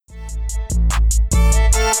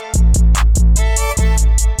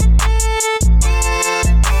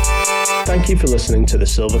Thank you for listening to the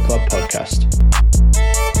Silver Club podcast.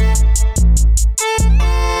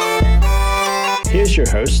 Here's your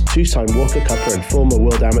host, two-time Walker Cupper and former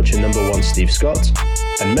World Amateur #1 Steve Scott,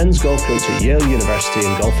 and men's golf coach at Yale University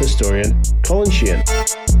and golf historian, Colin Sheehan.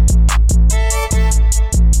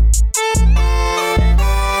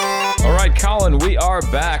 All right, Colin, we are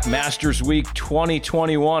back. Masters Week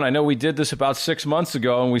 2021. I know we did this about 6 months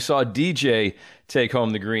ago, and we saw DJ take home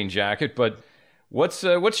the green jacket, but what's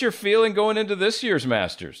your feeling going into this year's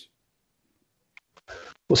Masters?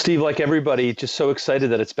 Well, Steve, like everybody, just so excited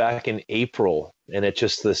that it's back in April, and it's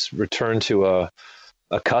just this return to a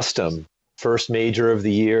custom. First major of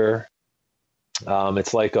the year.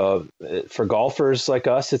 It's like for golfers like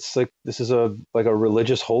us, it's like this is like a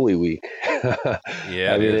religious holy week.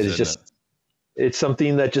 Yeah, it's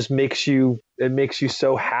something that just makes you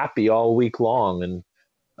so happy all week long,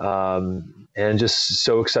 and just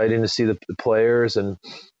so exciting to see the players and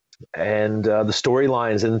the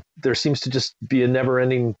storylines, and there seems to just be a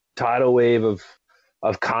never-ending tidal wave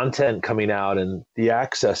of content coming out, and the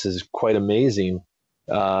access is quite amazing.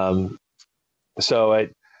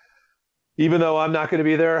 Even though I'm not going to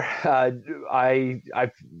be there,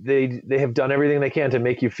 they have done everything they can to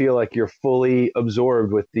make you feel like you're fully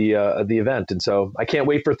absorbed with the event, and so I can't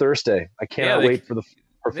wait for Thursday. I cannot wait for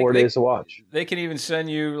 4 days to watch. They can even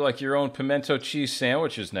send you like your own pimento cheese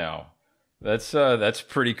sandwiches now. That's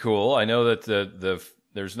pretty cool. I know that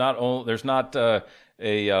there's not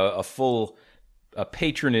a full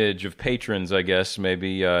patronage of patrons, I guess,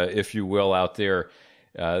 maybe if you will, out there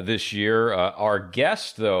this year. Our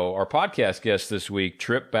podcast guest this week,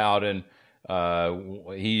 Trip Bowden,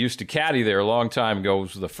 he used to caddy there a long time ago.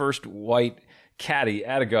 Was the first white caddy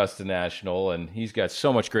at Augusta National, and he's got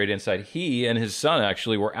so much great insight. He and his son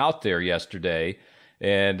actually were out there yesterday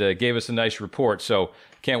and gave us a nice report. So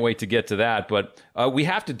can't wait to get to that. But we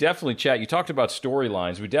have to definitely chat. You talked about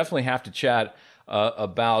storylines. We definitely have to chat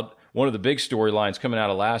about one of the big storylines coming out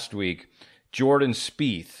of last week, Jordan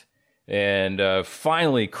Spieth, and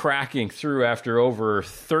finally cracking through after over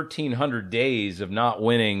 1,300 days of not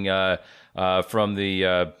winning from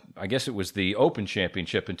the, I guess it was the Open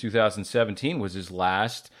Championship in 2017 was his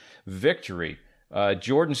last victory.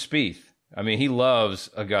 Jordan Spieth, I mean, he loves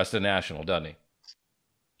Augusta National, doesn't he?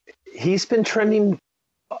 He's been trending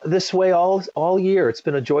this way all year. It's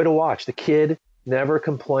been a joy to watch. The kid never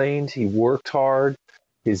complained. He worked hard.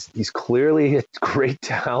 He's clearly a great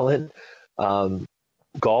talent.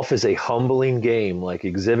 Golf is a humbling game, like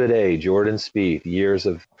Exhibit A, Jordan Spieth, years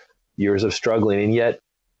of struggling, and yet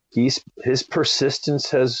his persistence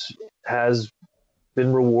has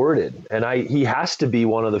been rewarded, and he has to be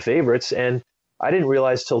one of the favorites. And I didn't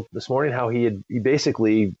realize till this morning how he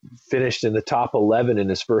basically finished in the top 11 in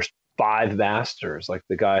his first 5 Masters. Like,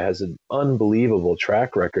 the guy has an unbelievable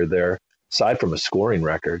track record there, aside from a scoring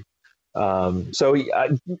record. So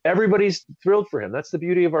everybody's thrilled for him. That's the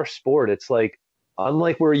beauty of our sport. It's like,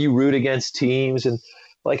 unlike where you root against teams, and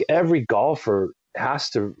like every golfer has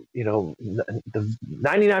to, the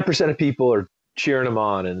 99% of people are cheering him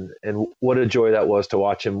on, and what a joy that was to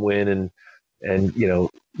watch him win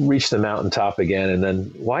and reach the mountaintop again. And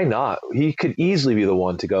then why not? He could easily be the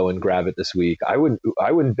one to go and grab it this week. I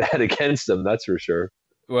wouldn't bet against him, that's for sure.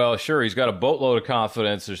 Well, sure, he's got a boatload of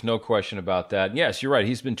confidence. There's no question about that. Yes, you're right.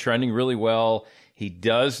 He's been trending really well. He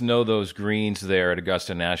does know those greens there at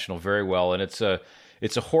Augusta National very well, and it's a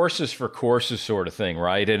horses for courses sort of thing,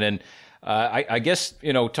 right? And then I guess,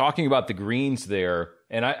 talking about the greens there,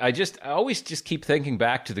 and I always just keep thinking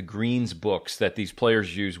back to the greens books that these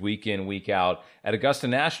players use week in, week out. At Augusta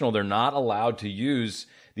National, they're not allowed to use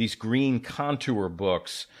these green contour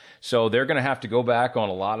books, so they're going to have to go back on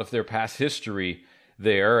a lot of their past history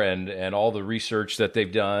there and all the research that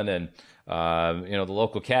they've done. And the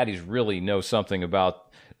local caddies really know something about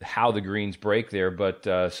how the greens break there,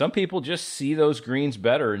 but some people just see those greens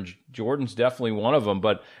better, and Jordan's definitely one of them.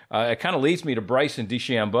 But it kind of leads me to Bryson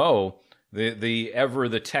DeChambeau,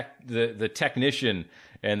 the technician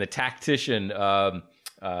and the tactician,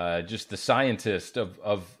 just the scientist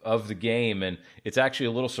of the game. And it's actually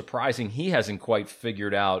a little surprising he hasn't quite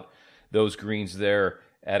figured out those greens there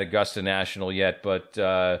at Augusta National yet, but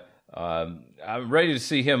I'm ready to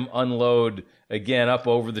see him unload again up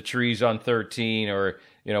over the trees on 13. Or,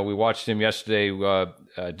 we watched him yesterday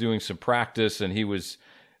doing some practice, and he was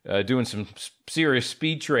doing some serious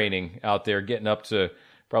speed training out there, getting up to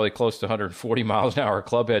probably close to 140 miles an hour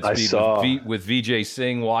clubhead speed with Vijay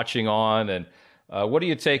Singh watching on. And what do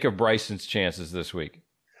you take of Bryson's chances this week?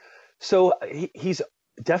 So he's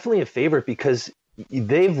definitely a favorite because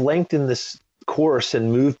they've lengthened this course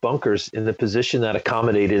and moved bunkers in the position that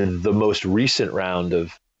accommodated the most recent round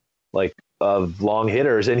of like of long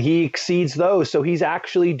hitters, and he exceeds those. So he's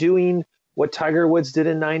actually doing what Tiger Woods did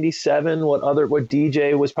in '97, what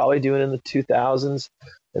DJ was probably doing in the 2000s,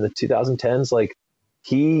 in the 2010s. Like,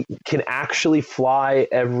 he can actually fly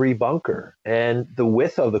every bunker, and the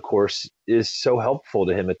width of the course is so helpful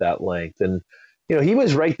to him at that length. And he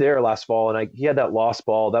was right there last fall, and he had that lost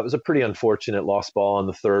ball. That was a pretty unfortunate lost ball on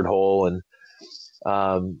the third hole, and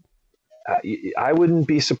I wouldn't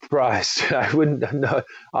be surprised. I wouldn't. No,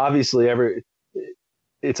 obviously,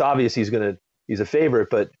 it's obvious he's a favorite,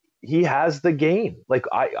 but he has the game. Like,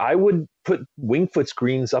 I would put Winged Foot's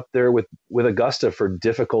greens up there with Augusta for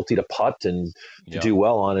difficulty to putt and to do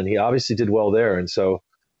well on, and he obviously did well there. And so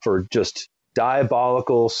for just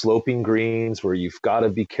diabolical sloping greens where you've got to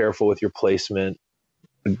be careful with your placement,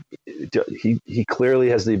 he clearly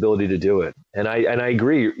has the ability to do it. And I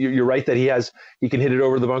agree. You're right that he can hit it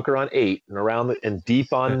over the bunker on 8 and around and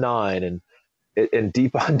deep on 9 and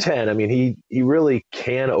deep on 10. I mean, he really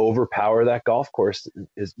can overpower that golf course,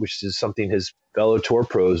 which is something his fellow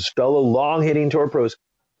long hitting tour pros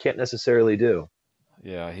can't necessarily do.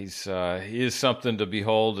 Yeah, he is something to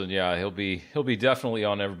behold, and yeah, he'll be definitely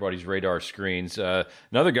on everybody's radar screens.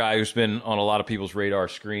 Another guy who's been on a lot of people's radar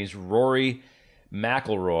screens, Rory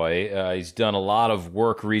McIlroy. He's done a lot of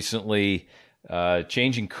work recently,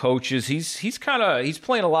 changing coaches. He's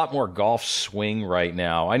playing a lot more golf swing right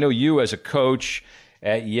now. I know you as a coach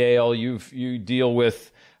at Yale, you deal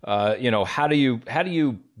with how do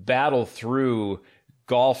you battle through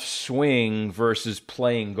golf swing versus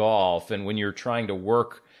playing golf, and when you're trying to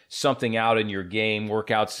work something out in your game,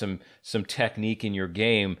 work out some technique in your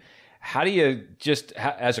game, how do you just,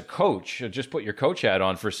 as a coach, just put your coach hat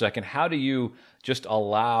on for a second, how do you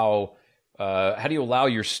allow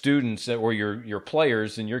your students or your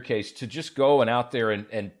players, in your case, to just go and out there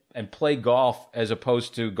and play golf as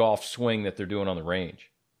opposed to golf swing that they're doing on the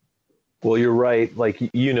range? Well, you're right. Like,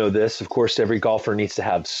 this, of course, every golfer needs to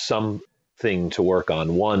have something to work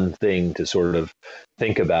on, one thing to sort of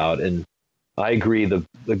think about. And I agree.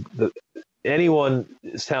 The anyone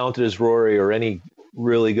as talented as Rory or any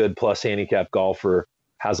really good plus handicap golfer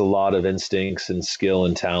has a lot of instincts and skill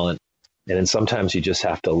and talent. And then sometimes you just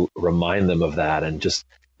have to remind them of that and just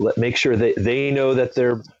make sure they know that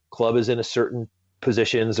their club is in a certain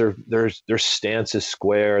positions, or their stance is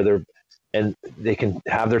square, and they can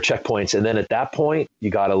have their checkpoints. And then at that point, you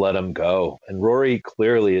got to let them go. And Rory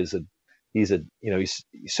clearly he's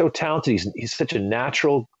so talented. He's such a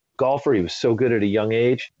natural golfer. He was so good at a young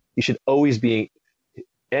age. He should always be,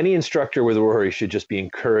 any instructor with Rory should just be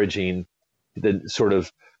encouraging the sort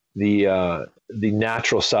of the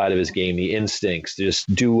natural side of his game, the instincts.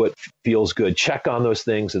 Just do what feels good, check on those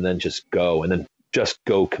things, and then just go, and then just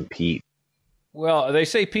go compete. Well, they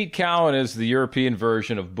say Pete Cowan is the European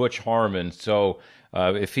version of Butch Harmon. So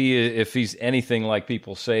if he's anything like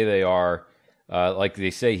people say they are, like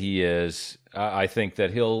they say he is, I think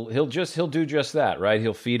that he'll do just that, right?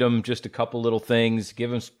 He'll feed him just a couple little things,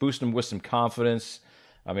 boost him with some confidence.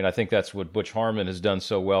 I mean, I think that's what Butch Harmon has done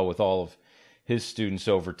so well with all of his students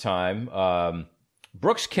over time.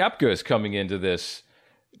 Brooks Koepka is coming into this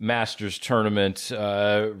Masters tournament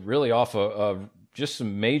really off of just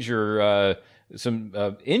some major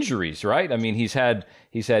injuries, right? I mean, he's had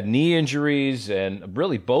knee injuries, and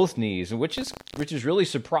really both knees, which is really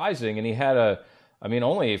surprising. And he had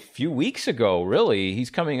only a few weeks ago, really,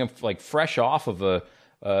 he's coming up like fresh off of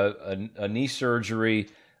a knee surgery.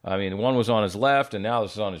 I mean, one was on his left, and now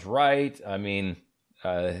this is on his right. I mean,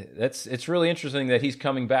 it's really interesting that he's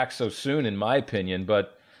coming back so soon, in my opinion.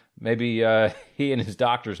 But maybe he and his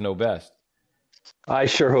doctors know best. I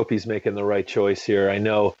sure hope he's making the right choice here. I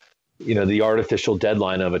know, the artificial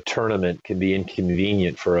deadline of a tournament can be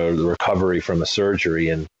inconvenient for a recovery from a surgery,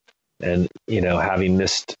 and having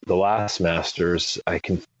missed the last Masters, I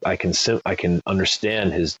can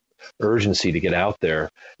understand his urgency to get out there.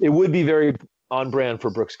 It would be very on brand for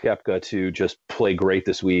Brooks Koepka to just play great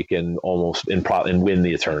this week and and win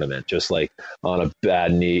the tournament, just like on a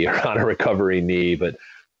bad knee or on a recovery knee. But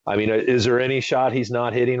I mean, is there any shot he's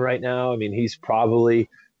not hitting right now? I mean, he's probably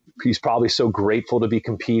so grateful to be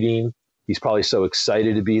competing. He's probably so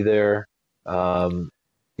excited to be there.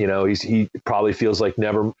 He probably feels like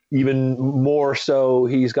never, even more so,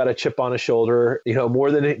 he's got a chip on his shoulder,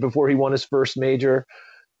 more than before he won his first major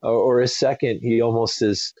or his second. He almost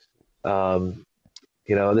is,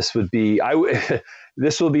 this will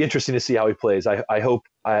be interesting to see how he plays. I hope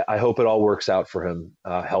it all works out for him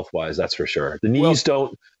health-wise. That's for sure. The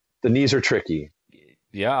knees are tricky.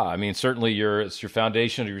 Yeah, I mean, certainly it's your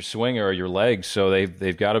foundation of your swing or your legs, so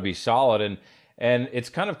they've got to be solid, and it's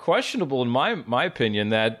kind of questionable in my opinion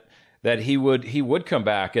that that he would come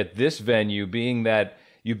back at this venue, being that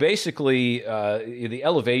you basically the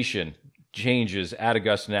elevation changes at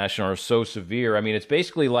Augusta National are so severe. I mean, it's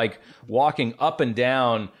basically like walking up and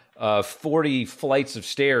down 40 flights of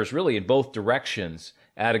stairs, really in both directions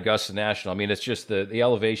at Augusta National. I mean, it's just the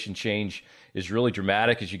elevation change is really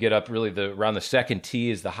dramatic as you get up. Really, around the second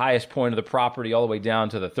tee is the highest point of the property, all the way down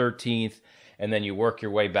to the 13th, and then you work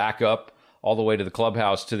your way back up all the way to the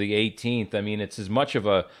clubhouse to the 18th. I mean, it's as much of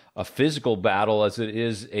a physical battle as it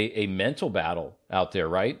is a mental battle out there,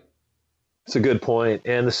 right? It's a good point.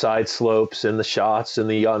 And the side slopes and the shots and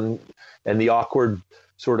the awkward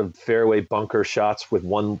sort of fairway bunker shots with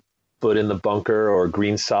one foot in the bunker or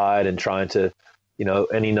green side and trying to,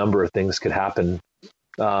 any number of things could happen.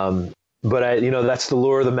 But that's the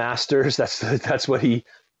lure of the Masters. That's what he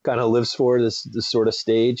kind of lives for, this sort of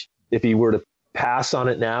stage. If he were to pass on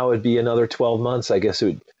it now, it'd be another 12 months. I guess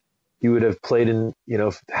he would have played in,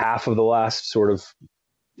 half of the last sort of,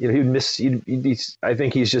 he'd miss, I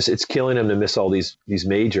think it's killing him to miss all these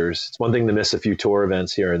majors. It's one thing to miss a few tour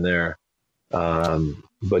events here and there.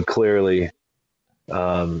 But clearly,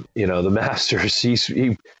 the Masters,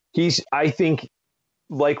 he's, I think,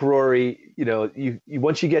 like Rory,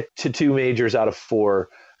 once you get to 2 majors out of 4,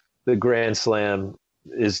 the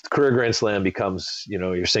career Grand Slam becomes,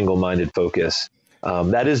 your single-minded focus.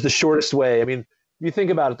 That is the shortest way. I mean, if you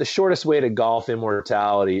think about it, the shortest way to golf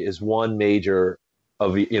immortality is one major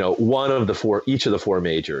of, one of the 4, each of the 4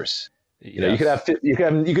 majors. Yes. You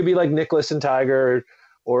could be like Nicklaus and Tiger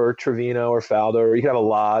or Trevino or Faldo, or you could have a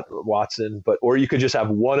lot, Watson, or you could just have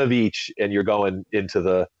one of each and you're going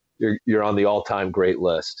into you're on the all-time great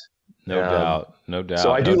list. No doubt.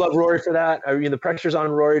 So I do love Rory for that. I mean, the pressure's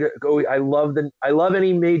on Rory to go. I love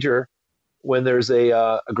any major when there's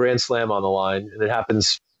a Grand Slam on the line, and it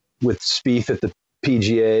happens with Spieth at the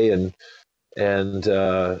PGA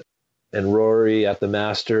and Rory at the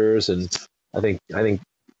Masters. And I think it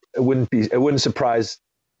wouldn't surprise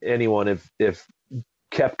anyone if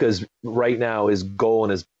Koepka's right now, his goal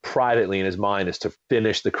and his privately in his mind is to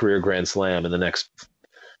finish the career Grand Slam in the next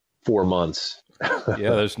 4 months.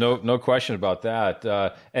 Yeah, there's no question about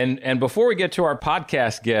that. And before we get to our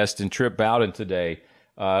podcast guest and Trip Bowden today,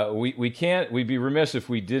 we'd be remiss if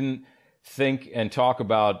we didn't think and talk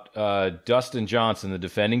about Dustin Johnson, the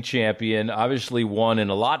defending champion. Obviously won in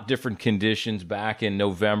a lot different conditions back in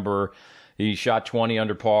November. He shot 20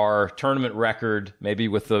 under par, tournament record, maybe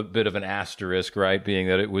with a bit of an asterisk, right, being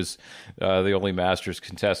that it was the only Masters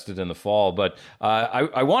contested in the fall. But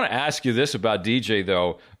I want to ask you this about DJ,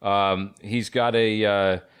 though. He's got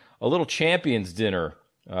a little champions dinner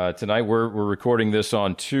tonight. We're recording this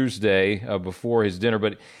on Tuesday before his dinner,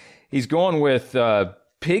 but he's going with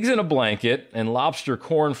pigs in a blanket and lobster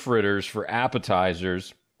corn fritters for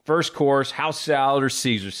appetizers. First course, house salad or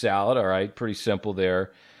Caesar salad. All right, pretty simple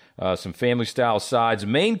there. Some family-style sides.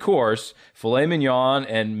 Main course, filet mignon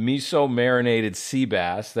and miso-marinated sea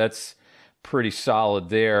bass. That's pretty solid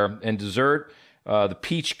there. And dessert, the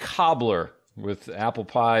peach cobbler with apple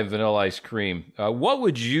pie, vanilla ice cream. What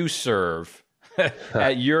would you serve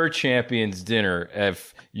at your champion's dinner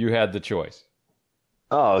if you had the choice?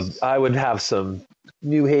 Oh, I would have some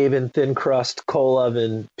New Haven thin crust coal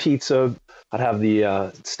oven pizza. I'd have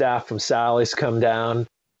the staff from Sally's come down.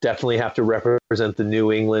 Definitely have to represent the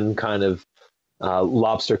New England kind of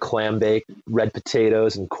lobster clam bake, red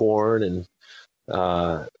potatoes and corn,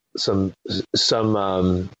 and some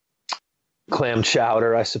clam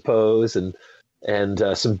chowder, I suppose, and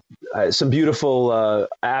some beautiful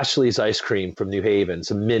Ashley's ice cream from New Haven,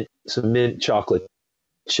 some mint chocolate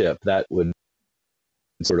chip. That would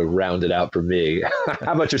sort of round it out for me.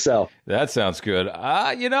 How about yourself? That sounds good.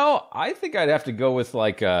 I think I'd have to go with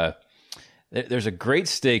there's a great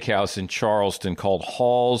steakhouse in Charleston called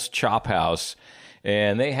Hall's Chop House,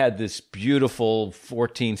 and they had this beautiful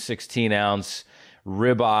 14, 16-ounce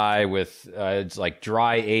ribeye with, it's like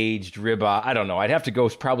dry-aged ribeye. I don't know. I'd have to go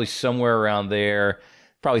probably somewhere around there,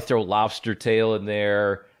 probably throw lobster tail in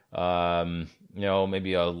there,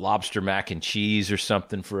 maybe a lobster mac and cheese or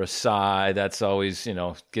something for a side. That's always,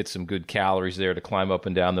 get some good calories there to climb up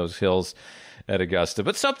and down those hills at Augusta.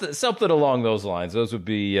 But something along those lines. Those would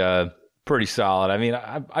be pretty solid. I mean,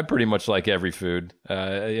 I pretty much like every food.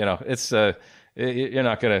 It's you're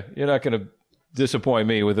not gonna disappoint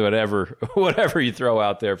me with whatever you throw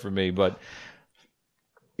out there for me. But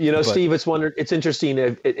Steve, it's interesting.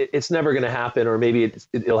 It's never going to happen, or maybe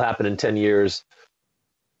it'll happen in 10 years.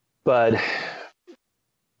 But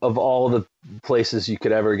of all the places you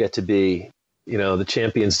could ever get to be, the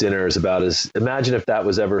Champions Dinner is about as. Imagine if that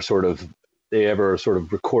was they ever sort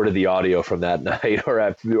of recorded the audio from that night, or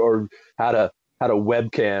had had a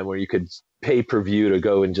webcam where you could pay per view to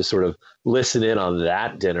go and just sort of listen in on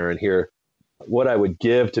that dinner and hear what I would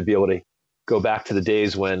give to be able to go back to the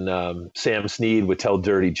days when Sam Snead would tell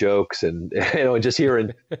dirty jokes, and just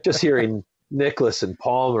hearing Nicklaus and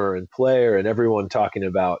Palmer and Player and everyone talking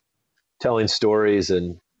about telling stories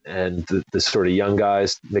and the sort of young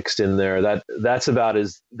guys mixed in there.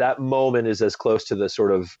 That moment is as close to the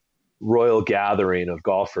sort of royal gathering of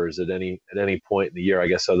golfers at any point in the year, I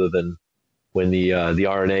guess, other than when the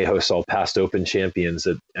R&A hosts all past Open champions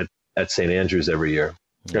at St. Andrews every year.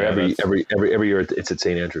 Or every year it's at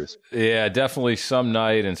St. Andrews. Yeah, definitely some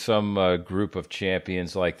night and some group of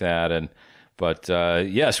champions like that. But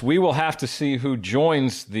yes, we will have to see who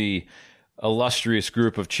joins the illustrious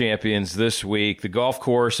group of champions this week. The golf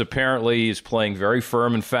course apparently is playing very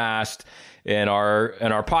firm and fast. And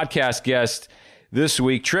our podcast guest this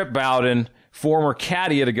week, Trip Bowden, former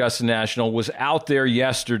caddy at Augusta National, was out there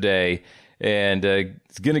yesterday and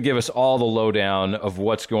is going to give us all the lowdown of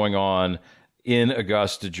what's going on in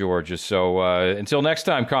Augusta, Georgia. So until next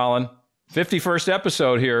time, Colin, 51st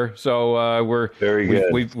episode here. So we're very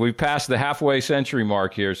good. We've passed the halfway century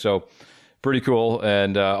mark here. So pretty cool,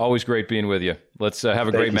 and always great being with you. Let's have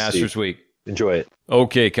a great Masters week. Enjoy it.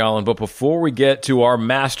 Okay, Colin. But before we get to our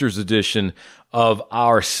Masters edition of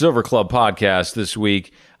our Silver Club podcast this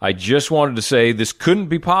week, I just wanted to say this couldn't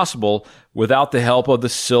be possible without the help of the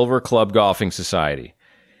Silver Club Golfing Society.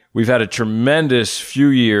 We've had a tremendous few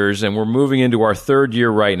years, and we're moving into our third year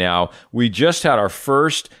right now. We just had our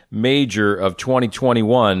first major of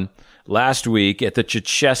 2021 last week at the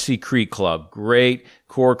Chichessie Creek Club. Great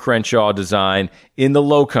Core Crenshaw design in the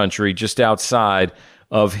Low Country just outside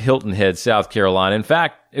of Hilton Head, South Carolina. In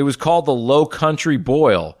fact, it was called the Low Country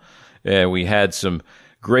Boil. And we had some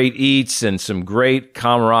great eats and some great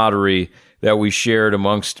camaraderie that we shared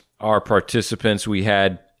amongst our participants. We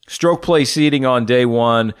had stroke play seating on day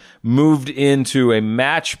one, moved into a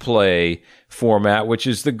match play format, which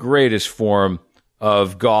is the greatest form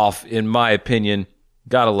of golf, in my opinion.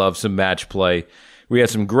 Gotta love some match play. We had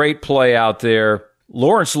some great play out there.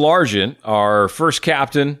 Lawrence Largent, our first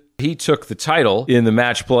captain, he took the title in the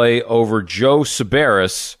match play over Joe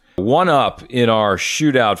Sabaris, one up in our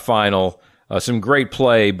shootout final. Some great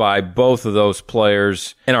play by both of those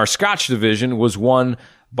players. And our Scotch division was won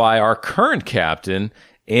by our current captain,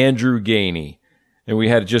 Andrew Gainey. And we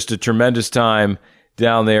had just a tremendous time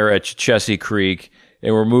down there at Chichessie Creek.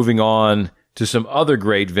 And we're moving on to some other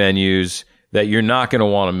great venues that you're not going to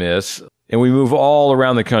want to miss. And we move all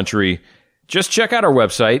around the country. Just check out our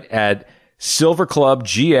website at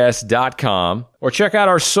silverclubgs.com or check out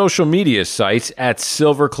our social media sites at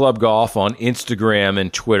Silver Club Golf on Instagram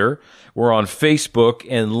and Twitter. We're on Facebook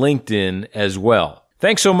and LinkedIn as well.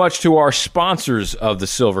 Thanks so much to our sponsors of the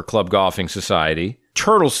Silver Club Golfing Society,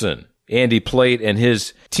 Turtleson. Andy Plate and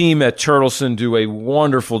his team at Turtleson do a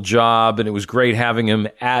wonderful job, and it was great having him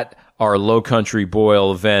at our Low Country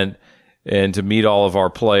Boil event and to meet all of our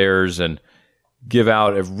players and give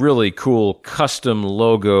out a really cool custom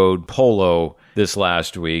logoed polo this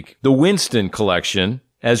last week. The Winston collection,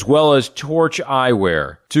 as well as Torch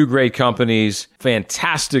Eyewear. Two great companies,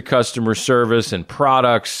 fantastic customer service and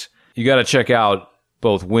products. You got to check out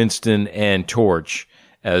both Winston and Torch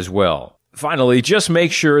as well. Finally, just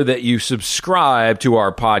make sure that you subscribe to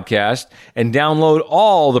our podcast and download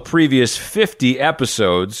all the previous 50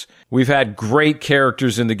 episodes. We've had great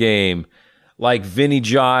characters in the game, like Vinnie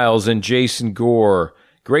Giles and Jason Gore,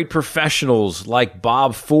 great professionals like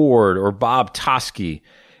Bob Ford or Bob Toski.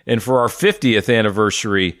 And for our 50th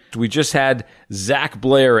anniversary, we just had Zach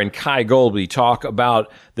Blair and Kai Golby talk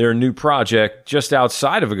about their new project just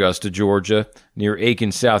outside of Augusta, Georgia, near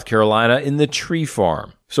Aiken, South Carolina, in the Tree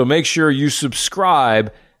Farm. So make sure you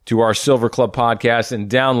subscribe to our Silver Club podcast and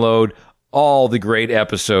download all the great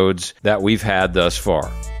episodes that we've had thus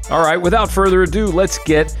far. All right, without further ado, let's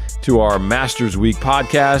get to our Masters Week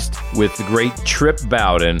podcast with the great Trip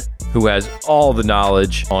Bowden, who has all the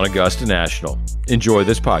knowledge on Augusta National. Enjoy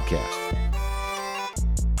this podcast.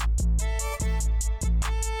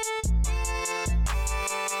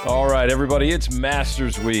 All right, everybody, it's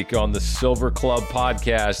Masters Week on the Silver Club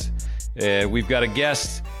podcast. We've got a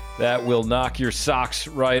guest that will knock your socks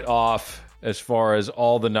right off as far as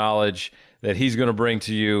all the knowledge that he's going to bring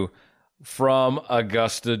to you from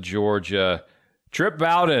Augusta, Georgia. Trip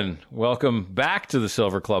Bowden, welcome back to the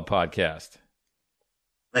Silver Club podcast.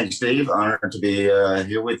 Thank you, Steve. Honored to be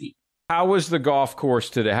here with you. How was the golf course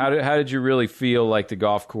today? How did you really feel like the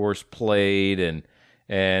golf course played? And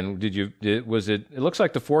it looks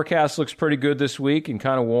like the forecast looks pretty good this week and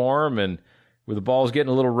kind of warm, and were the balls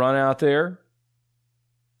getting a little run out there?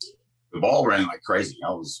 the ball ran like crazy.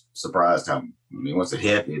 I was surprised how, once it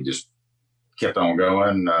hit, it just kept on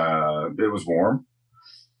going. It was warm.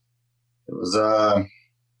 It was,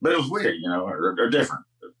 but it was weird, or different.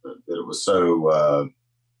 It was so,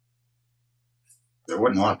 there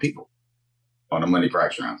wasn't a lot of people on a Monday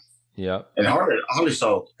practice round. Yeah. And hardly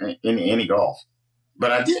saw any golf.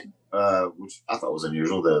 But I did, which I thought was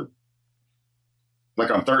unusual. Like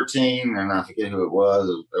on 13, and I forget who it was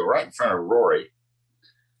right in front of Rory.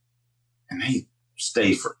 And they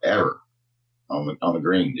stayed forever on the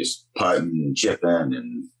green, just putting and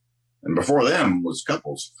chipping. And before them was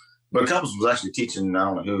Couples. But Couples was actually teaching, I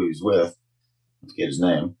don't know who he was with, I forget his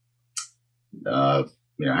name, how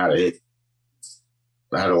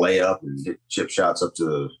to lay up and hit chip shots up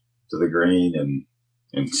to the green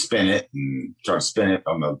and spin it and try to spin it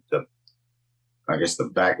on the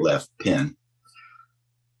back left pin.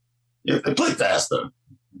 Yeah, they played fast though.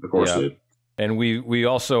 Of course they did. And we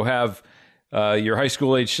also have your high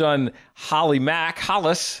school age son, Holly Mack,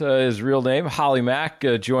 Hollis, his real name, Holly Mack,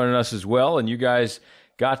 joining us as well. And you guys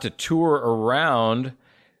got to tour around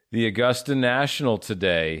the Augusta National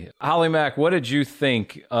today. Holly Mack, what did you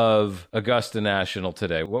think of Augusta National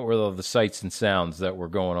today? What were the sights and sounds that were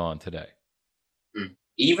going on today?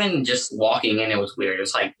 Even just walking in, it was weird. It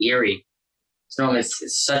was like eerie. So it's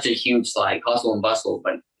such a huge hustle and bustle,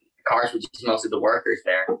 but the cars were just mostly the workers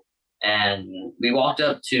there. And we walked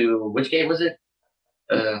up to, which gate was it?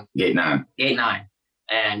 Gate 9. Gate 9.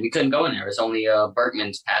 And we couldn't go in there. It's only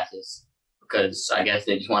Berkman's passes, because I guess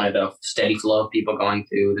they just wanted a steady flow of people going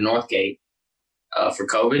through the North Gate for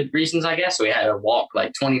COVID reasons, I guess. So we had to walk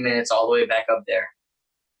 20 minutes all the way back up there.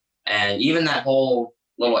 And even that whole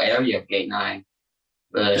little area of Gate 9,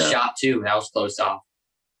 the shop too, that was closed off.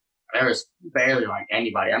 There was barely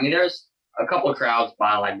anybody. I mean, there's a couple of crowds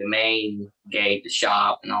by the main gate, the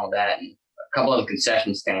shop, and all that, and a couple of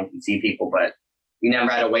concession stands and see people, but we never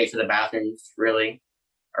had to wait for the bathrooms really,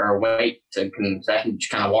 or wait to concession.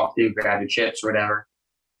 Just kind of walk through, grab your chips or whatever.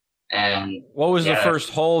 And what was the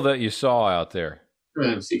first hole that you saw out there?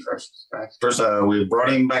 Let's see first. First, we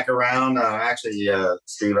brought him back around.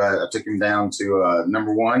 Steve, I took him down to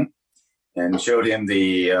number 1 and showed him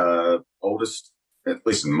the oldest, at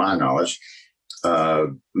least in my knowledge,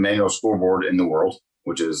 manual scoreboard in the world,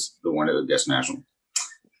 which is the one at Augusta National.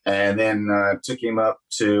 And then took him up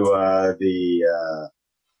to the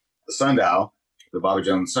sundial, the Bobby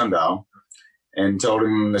Jones sundial, and told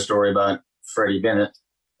him the story about Freddie Bennett,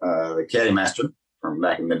 the caddy master from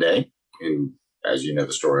back in the day, who, as you know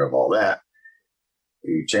the story of all that,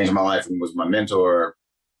 who changed my life and was my mentor.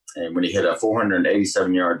 And when he hit a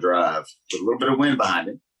 487-yard drive with a little bit of wind behind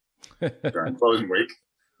him during closing week,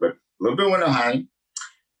 but a little bit of wind behind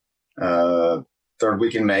him, third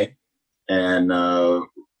week in May, and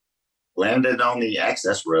landed on the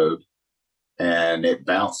access road, and it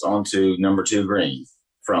bounced onto number 2 green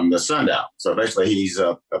from the sundial. So basically he's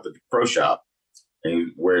up at the pro shop and he's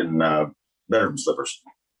wearing bedroom slippers.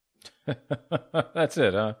 That's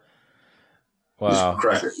it, huh? Wow. Just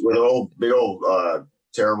crushed it with an big old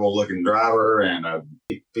terrible looking driver and a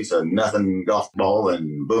piece of nothing golf ball,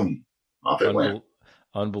 and boom, off it went.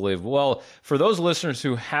 Unbelievable. Well, for those listeners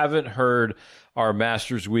who haven't heard our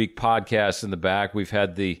Masters Week podcast in the back, we've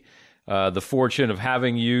had the fortune of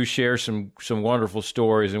having you share some wonderful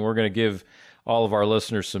stories, and we're going to give all of our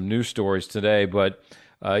listeners some new stories today. But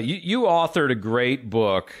you authored a great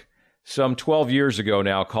book some 12 years ago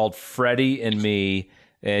now called Freddie and Me,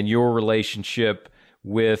 and your relationship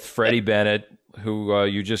with Freddie Bennett, who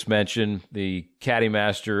you just mentioned, the caddy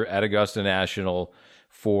master at Augusta National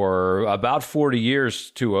for about 40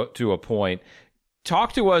 years to a point.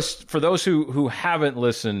 Talk to us, for those who haven't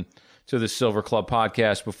listened to the Silver Club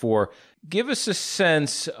podcast before, give us a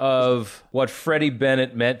sense of what Freddie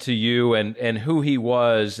Bennett meant to you and who he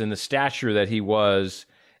was and the stature that he was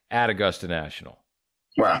at Augusta National.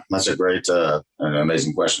 Wow, that's a great, an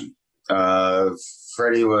amazing question.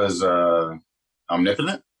 Freddie was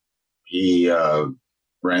omnipotent. He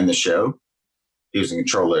ran the show. He was in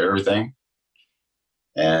control of everything.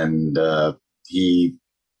 And he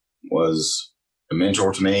was a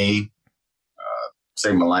mentor to me,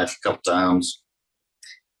 saved my life a couple times.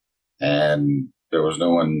 And there was no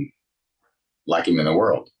one like him in the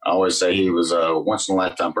world. I always say he was a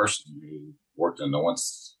once-in-a-lifetime person who worked in a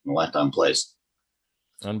once-in-a-lifetime place.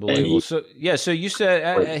 Unbelievable. So you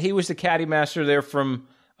said he was the caddy master there from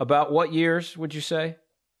about what years, would you say?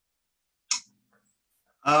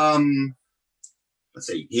 Let's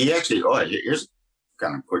see. He actually, here's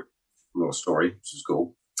kind of quick little story, which is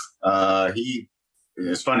cool.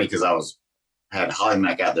 It's funny because I had Holly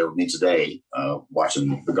Mack out there with me today,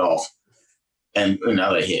 watching the golf, and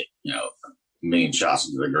they hit a million shots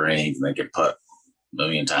into the greens and they can putt a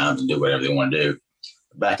million times and do whatever they want to do.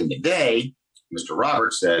 Back in the day, Mr.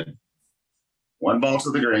 Roberts said, one ball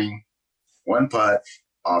to the green, one putt,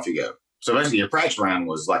 off you go. So basically your practice round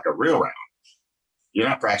was like a real round. You're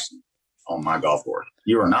not practicing on my golf course.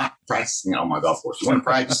 You are not practicing on my golf course. You want to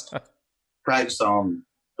practice, practice on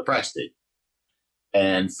the practice tee.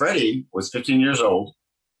 And Freddie was 15 years old.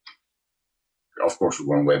 Of course,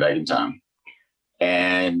 we're going way back in time.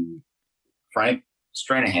 And Frank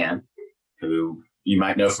Stranahan, who you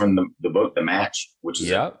might know from the book The Match, which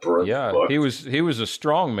is a book. He was a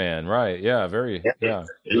strong man, right? Yeah, very. Yeah.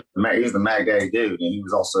 He was the mad guy dude, and he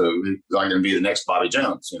was going to be the next Bobby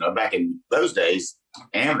Jones. Back in those days,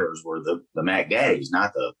 amateurs were the Mac Daddies,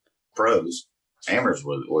 not the pros. Amateurs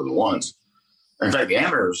were the ones. In fact, the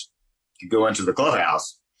amateurs could go into the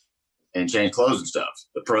clubhouse and change clothes and stuff.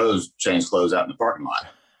 The pros changed clothes out in the parking lot.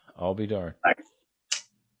 I'll be darned.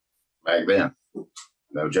 Back then,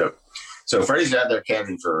 no joke. So Freddie's out there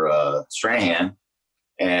caddying for Stranahan,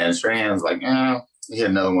 and Stranahan's like, hit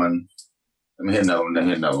another one. Let me hit another one, then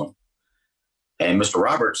hit another one. And Mr.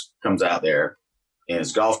 Roberts comes out there in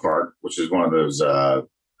his golf cart, which is one of those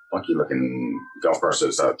funky-looking golf carts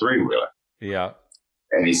that's a three-wheeler. Yeah.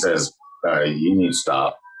 And he says, you need to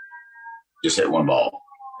stop. Just hit one ball.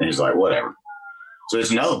 And he's like, whatever. So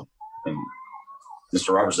it's no. And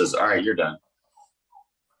Mr. Roberts says, all right, you're done.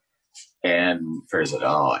 And Freddie said,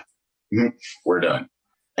 we're done.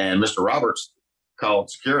 And Mr. Roberts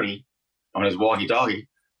called security on his walkie-talkie,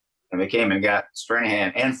 and they came and got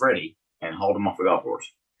Stranahan and Freddie and hauled them off the golf course.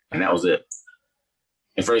 And that was it.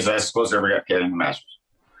 And Freddie said, that's supposed to ever got killed in the Masters.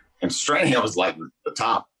 And Stranahan was like the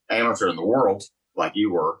top amateur in the world, like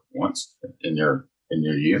you were once in your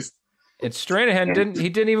youth. And Stranahan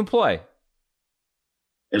didn't even play.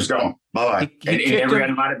 It was gone. Bye-bye. And he never got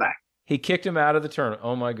invited back. He kicked him out of the tournament.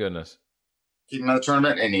 Oh, my goodness. Keep him out of the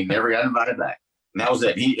tournament, and he never got invited back. And that was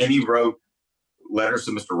it. He wrote letters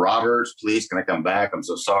to Mr. Roberts. Please, can I come back? I'm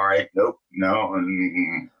so sorry. Nope. No.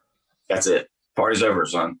 That's it. Party's over,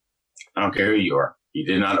 son. I don't care who you are. You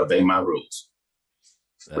did not obey my rules.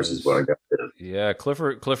 Which is what I got to do. Yeah,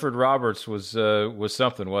 Clifford Roberts was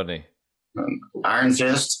something, wasn't he? Iron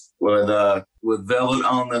fist with velvet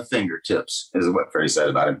on the fingertips is what Freddie said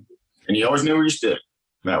about him. And you always knew where you stood.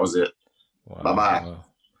 That was it. Wow. Bye-bye. Wow.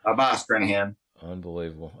 Bye-bye, Stranahan.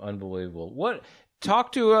 Unbelievable.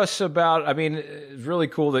 Talk to us about, it's really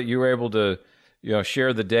cool that you were able to,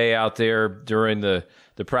 share the day out there during the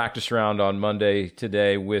practice round on Monday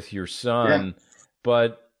today with your son. Yeah.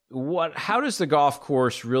 But how does the golf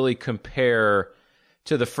course really compare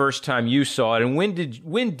to the first time you saw it? And when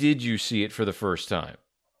did you see it for the first time?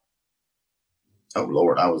 Oh,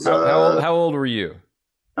 Lord. I was... How old were you?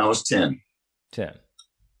 I was 10. 10.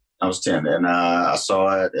 I was 10, and I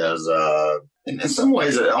saw it as, in some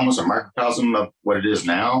ways, almost a microcosm of what it is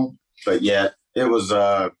now. But yet, it was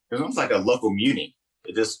almost like a local muni.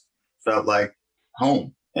 It just felt like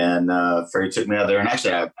home. And Freddie took me out there, and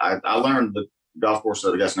actually, I learned the golf course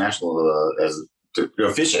at Augusta National to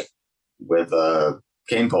go fishing with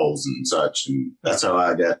cane poles and such, and that's how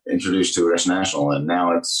I got introduced to Augusta National. And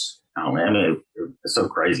now it's so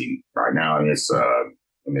crazy right now.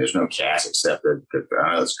 There's no cash accepted because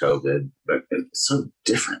I know it's COVID, but it's so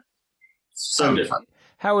different. So different.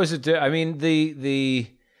 How is it? The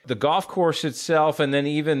golf course itself, and then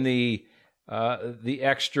even the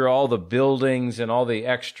extra, all the buildings and all the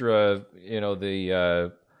extra,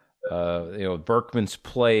 Berkman's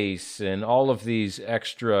Place and all of these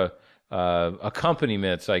extra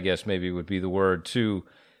accompaniments, I guess maybe would be the word, to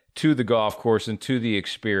the golf course and to the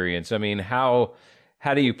experience. How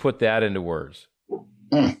do you put that into words?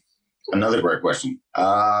 Another great question.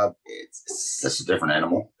 It's such a different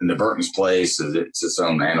animal. And the Berkman's Place it's its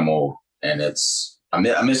own animal, and I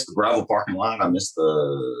miss the gravel parking lot. I miss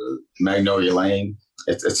the Magnolia Lane.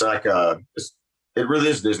 It's like it really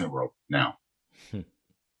is Disney World now,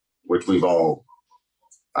 which we've all,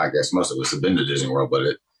 I guess most of us have been to Disney World, but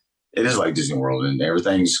it is like Disney World, and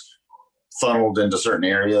everything's funneled into certain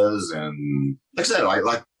areas. And like I said,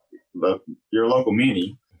 like your local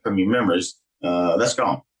muni from your memories. That's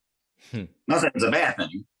gone. Not that it's a bad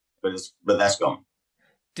thing, but that's gone.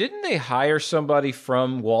 Didn't they hire somebody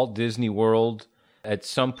from Walt Disney World at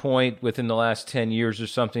some point within the last 10 years or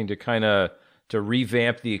something to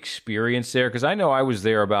revamp the experience there? Because I know I was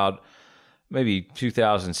there about maybe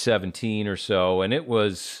 2017 or so, and it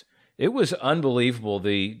was unbelievable.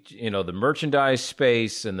 The merchandise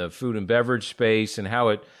space and the food and beverage space and how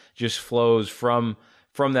it just flows from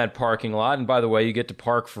that parking lot. And by the way, you get to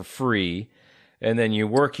park for free. And then you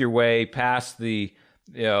work your way past the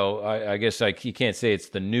you know, I guess you can't say it's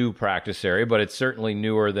the new practice area, but it's certainly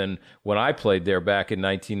newer than when I played there back in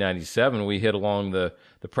 1997. We hit along the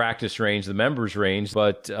practice range, the members range,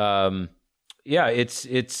 but yeah,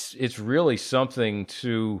 it's really something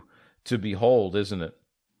to behold, isn't it?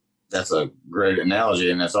 That's a great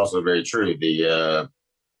analogy, and that's also very true. I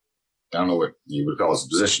don't know what you would call his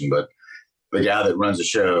position, but the guy that runs the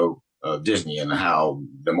show of Disney and how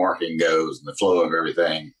the marketing goes and the flow of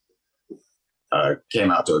everything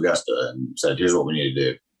came out to Augusta and said, "Here's what we need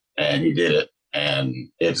to do," and he did it, and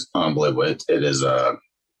it's unbelievable. It is,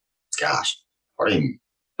 gosh, I didn't even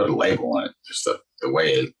put a label on it. Just the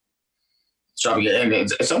way it shopping, and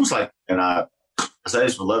it's almost like, and I say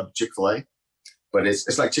this with love, Chick-fil-A, but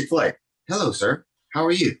it's like Chick-fil-A. Hello, sir. How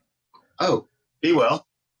are you? Oh, be well.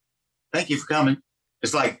 Thank you for coming.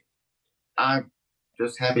 It's like, I'm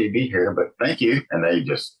just happy to be here, but thank you. And they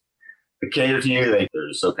cater to you. They're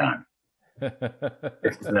just so kind.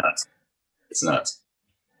 It's nuts. It's nuts.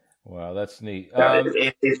 Wow, that's neat.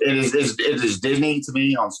 It is Disney to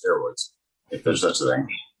me on steroids, if there's such a thing.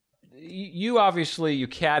 You obviously, you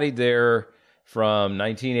caddied there from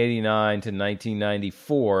 1989 to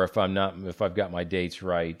 1994, if I've got my dates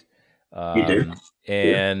right. You do.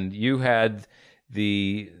 And you had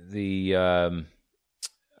the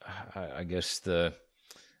I guess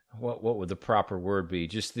what would the proper word be?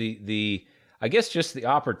 Just I guess just the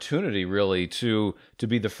opportunity really to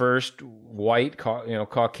be the first white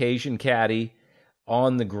Caucasian caddy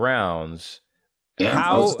on the grounds. Yeah,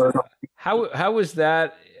 how was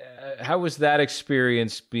that? How was that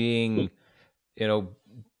experience being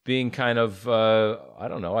kind of I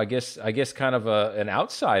don't know, I guess kind of an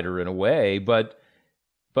outsider in a way, but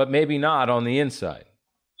maybe not on the inside.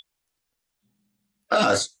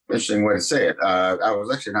 That's an interesting way to say it. I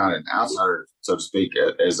was actually not an outsider, so to speak,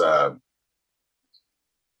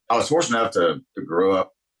 I was fortunate enough to grow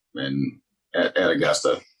up at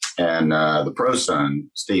Augusta, and the pro's son,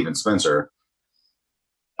 Steven Spencer,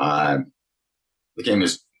 became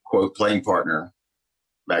his quote playing partner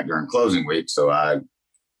back during closing week. So I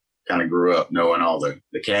kind of grew up knowing all the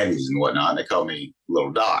caddies and whatnot. And they called me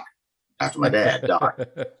Little Doc after my dad, Doc.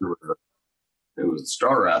 It was a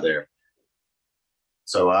starter out there.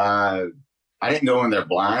 So I didn't go in there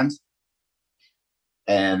blind.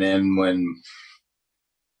 And then when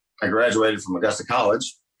I graduated from Augusta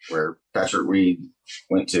College, where Patrick Reed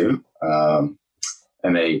went to, and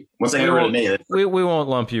once they got rid of me, we won't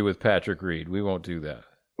lump you with Patrick Reed. We won't do that.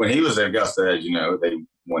 When he was at Augusta, as you know, they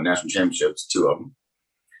won national championships, 2 of them.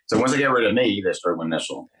 So once they got rid of me, they started winning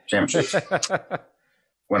national championships.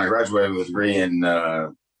 When I graduated with a degree in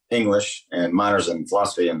English and minors in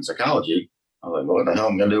philosophy and psychology, I was like, well, what the hell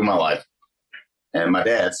am I going to do with my life? And my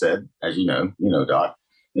dad said, as you know, Doc,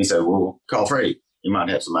 he said, well, call Freddie. He might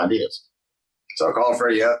have some ideas. So I called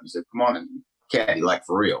Freddie up and said, come on and caddy, like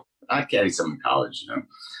for real. I caddied some in college,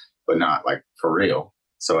 but not like for real.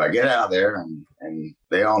 So I get out there and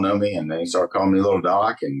they all know me and they start calling me Little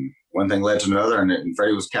Doc, and one thing led to another. And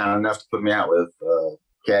Freddie was kind enough to put me out with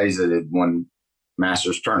caddies that had won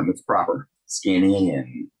Masters tournaments proper, Skinny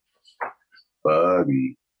and Bug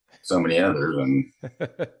and so many others. And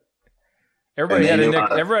everybody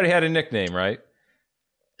had a nickname, right?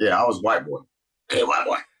 Yeah, I was White Boy. Hey, White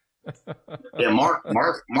Boy. Yeah, Mark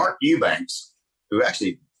Eubanks, who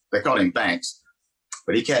actually they called him Banks,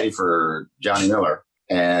 but he caddied for Johnny Miller,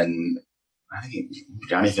 and I think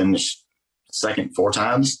Johnny finished second 4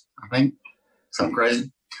 times. I think something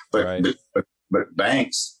crazy. But right. but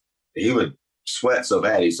Banks, he would sweat so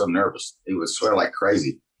bad, he's so nervous. He would sweat like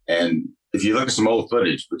crazy. And if you look at some old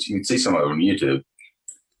footage, which you can see some of it on YouTube,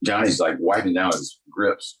 Johnny's like wiping down his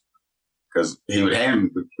grips because he would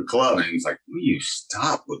hand him the club and he's like, will you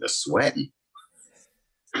stop with the sweating?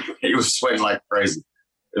 He was sweating like crazy.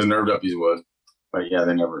 As nerved up he was. But yeah,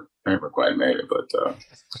 they never quite made it. But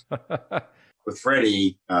with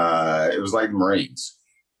Freddie, it was like the Marines.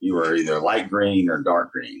 You were either light green or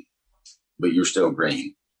dark green, but you're still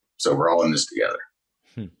green. So we're all in this together.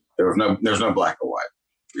 There's no black or white.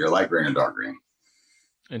 You're light green and dark green.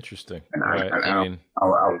 Interesting. And right. I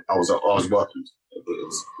was welcomed. It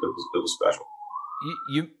was special.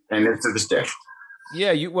 And it's to this day.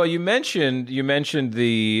 Yeah. You mentioned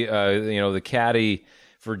the the caddy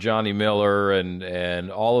for Johnny Miller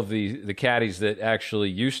and all of the caddies that actually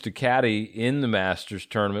used to caddy in the Masters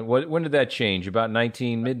tournament. When did that change? About mid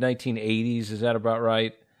 1980s? Is that about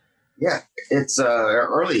right? Yeah, it's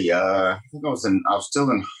early. I think I was still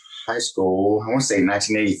in high school. I want to say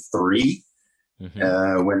 1983.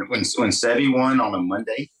 Mm-hmm. When Seve won on a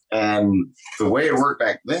Monday, and the way it worked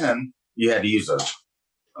back then, you had to use a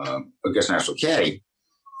Augusta National caddy,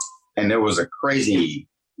 and there was a crazy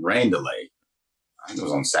rain delay. I think it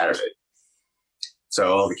was on Saturday.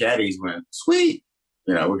 So all the caddies went, sweet.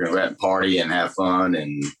 We're going to go out and party and have fun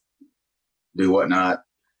and do whatnot.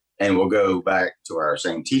 And we'll go back to our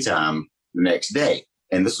same tee time the next day.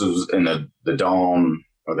 And this was in the dawn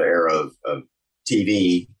or the era of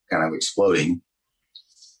TV kind of exploding.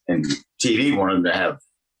 And TV wanted to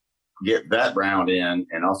get that round in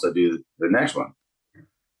and also do the next one.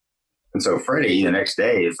 And so Freddie the next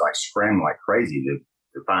day is like scrambling like crazy to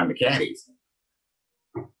find the caddies.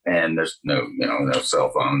 And there's no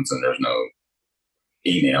cell phones and there's no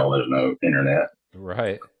email, there's no internet.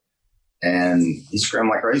 Right. And he's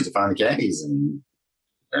scrambling like crazy to find the caddies and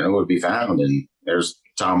they're nowhere to be found. And there's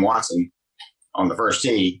Tom Watson on the first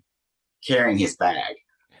tee carrying his bag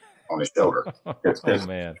on his shoulder. Oh,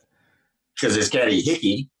 man. Because his caddy,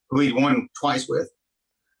 Hickey, who he'd won twice with,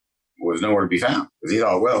 was nowhere to be found. Because he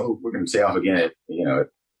thought, well, we're going to tee off again at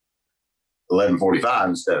 11:45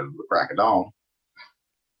 instead of the crack of dawn.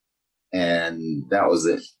 And that was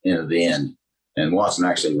the end of the end. And Watson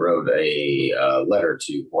actually wrote a letter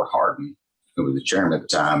to Port Hardin, who was the chairman at the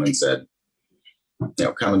time, and said,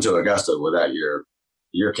 coming to Augusta without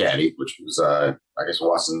your caddy, which was, I guess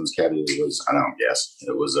Watson's caddy was, I don't guess,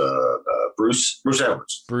 it was Bruce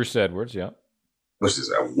Edwards. Bruce Edwards, yeah. Which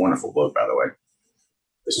is a wonderful book, by the way,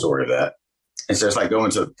 the story of that. And so it's like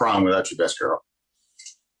going to the prom without your best girl.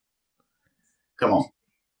 Come on.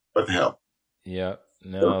 What the hell? Yeah.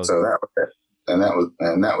 No. So that was it. And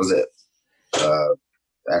that was it.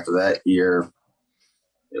 After that year,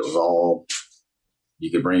 it was all,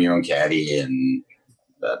 you could bring your own caddy, and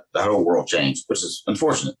that whole world changed, which is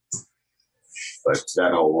unfortunate. But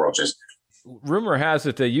that whole world just. Rumor has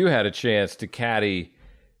it that you had a chance to caddy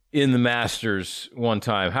in the Masters one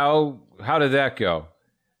time. How did that go?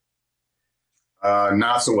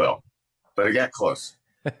 Not so well, but it got close.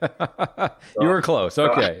 You were close.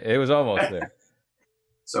 Okay, it was almost there.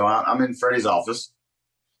 So I'm in Freddie's office,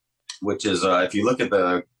 which is, if you look at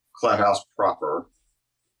the clubhouse proper,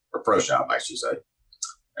 or pro shop, I should say,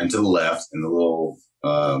 and to the left in the little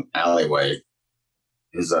alleyway,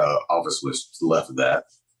 his office was to the left of that.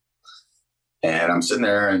 And I'm sitting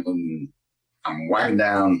there and I'm wiping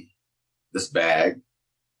down this bag,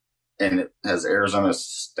 and it has Arizona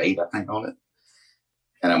State, I think, on it.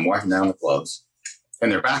 And I'm wiping down the gloves, and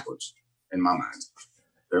they're backwards in my mind.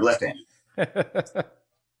 They're left-handed.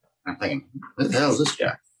 I'm thinking, what the hell is this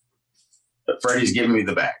guy? But Freddie's giving me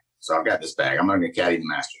the bag. So I've got this bag. I'm going to caddy the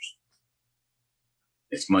Masters.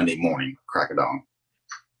 It's Monday morning, crack of dawn.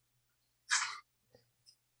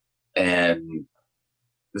 And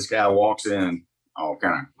this guy walks in all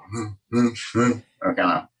kind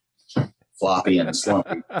of floppy and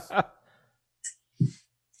slumpy.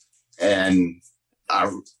 And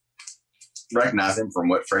I recognize him from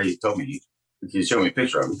what Freddie told me. He showed me a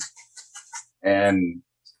picture of him. And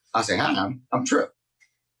I say, hi, I'm Trip.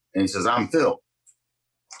 And he says, I'm Phil.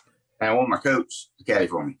 And I want my coach to caddy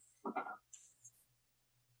for me.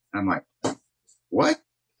 And I'm like, what?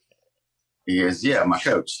 He goes, yeah, my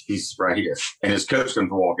coach. He's right here. And his coach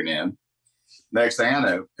comes walking in. Next thing I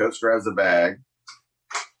know, coach grabs the bag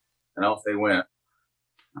and off they went.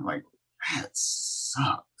 I'm like, that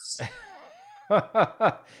sucks.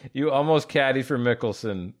 You almost caddied for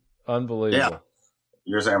Mickelson. Unbelievable. Yeah.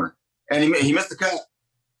 You're hammer. And he missed the cut.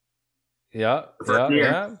 Yeah. So,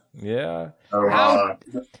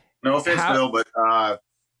 no offense, Phil, but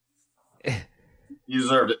you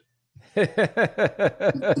deserved it.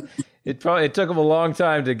 It took him a long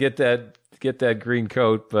time to get that green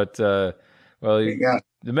coat, but the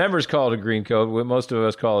members call it a green coat. Most of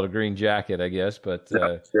us call it a green jacket, I guess. But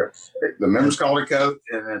sure. The members call it a coat,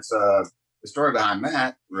 and it's the story behind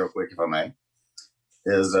that, real quick, if I may,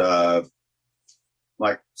 is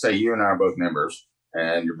like say you and I are both members,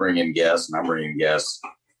 and you're bringing guests, and I'm bringing guests,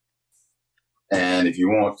 and if you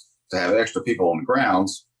want to have extra people on the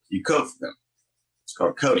grounds, you coat for them. It's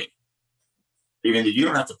called coating. Even if you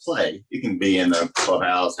don't have to play, you can be in the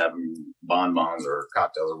clubhouse having bonbons or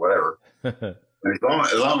cocktails or whatever. as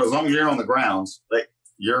long as you're on the grounds,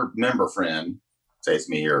 your member friend, say it's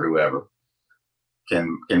me or whoever,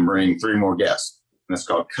 can bring 3 more guests. And it's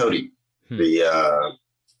called coating. The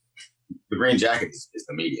green jacket is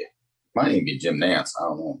the media. Might even be Jim Nance. I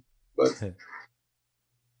don't know, but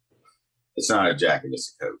it's not a jacket;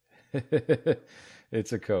 it's a coat.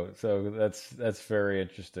 It's a coat. So that's very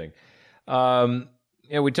interesting.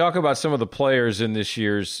 We talk about some of the players in this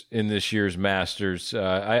year's Masters.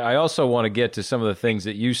 I also want to get to some of the things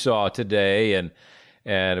that you saw today, and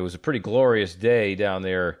it was a pretty glorious day down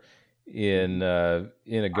there in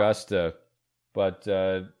Augusta. But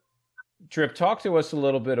Trip, talk to us a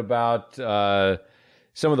little bit about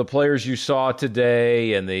some of the players you saw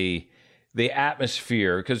today and the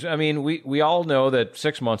atmosphere? Because, I mean, we all know that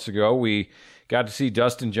 6 months ago we got to see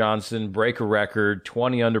Dustin Johnson break a record,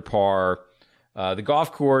 20 under par. The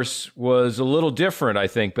golf course was a little different, I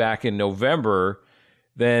think, back in November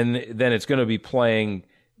than it's going to be playing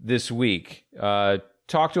this week.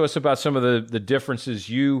 Talk to us about some of the differences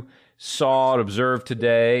you saw and observed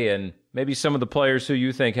today, and maybe some of the players who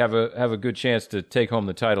you think have a good chance to take home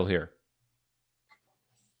the title here.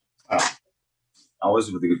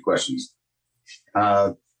 Always with the good questions.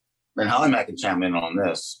 And Holly Mack can chime in on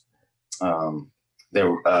this. There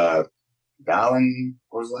were Dylan,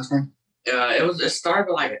 what was the last name? It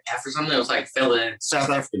started with like F or something. It was like Philly. South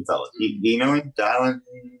African fella. Do you know him? Dylan?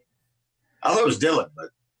 I thought it was Dylan, but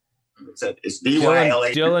it's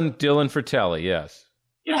D-Y-L-A. Dylan Fratelli, yes.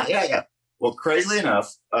 Yeah. Well, crazily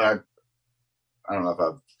enough, I don't know if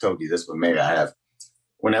I've told you this, but maybe I have.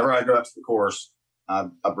 Whenever I go up to the course, I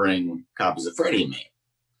bring copies of Freddie and me.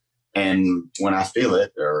 And when I feel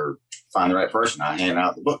it or find the right person, I hand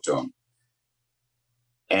out the book to them.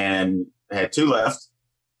 And I had 2 left.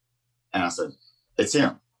 And I said, it's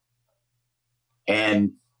him.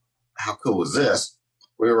 And how cool was this?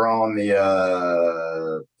 We were on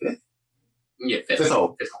the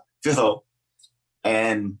fifth hole.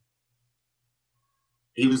 And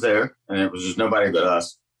he was there, and it was just nobody but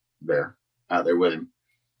us out there with him.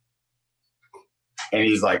 And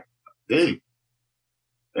he's like, dude,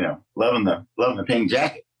 loving the pink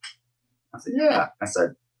jacket. I said, yeah. I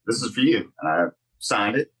said, this is for you. And I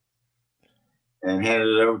signed it and handed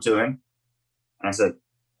it over to him. And I said,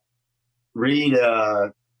 read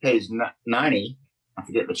page 90. I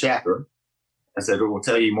forget the chapter. I said, it will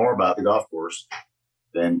tell you more about the golf course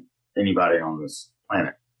than anybody on this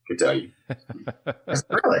planet could tell you. I said,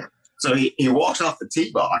 really? So he walks off the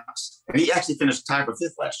tee box, and he actually finished tied for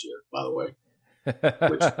 5th last year, by the way,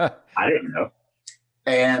 which I didn't know.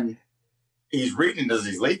 And he's reading as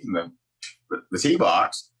he's leaving the tee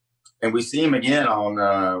box, and we see him again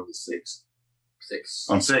on 6.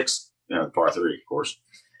 On 6, the par 3, of course.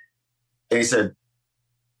 And he said,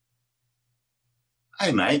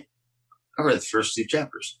 hey, mate, I read the first 2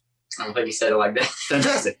 chapters. I don't think he said it like that.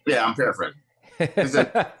 Fantastic. Yeah, I'm paraphrasing. He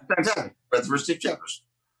said, fantastic. Read the first 2 chapters.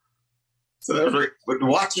 So that was great. But to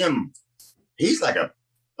watch him, he's like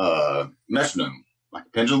a metronome, like a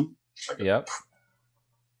pendulum. Yep.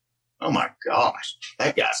 Oh, my gosh.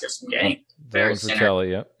 That guy's got some game. Very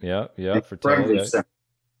Fratelli, yep. Fratelli,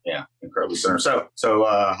 yeah, incredibly center. So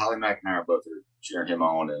Holly Mack and I are both cheering him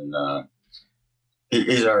on, and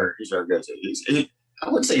he's our go-to. I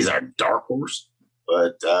wouldn't say he's our dark horse,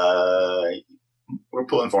 but we're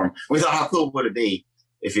pulling for him. We thought, how cool would it be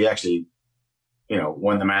if he actually,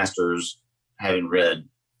 won the Masters, having read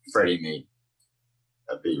Freddie and me?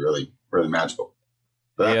 That'd be really, really magical.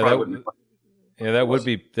 But that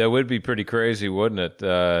would be pretty crazy, wouldn't it?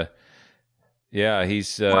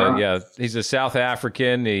 He's a South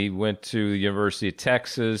African. He went to the University of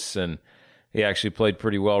Texas, and he actually played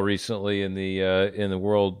pretty well recently in the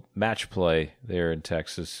World Match Play there in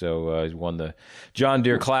Texas. So he won the John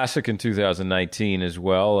Deere Classic in 2019 as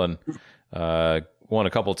well, and won a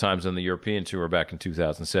couple of times on the European Tour back in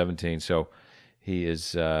 2017. So he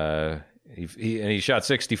is he shot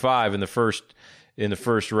 65 in the first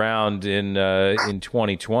round in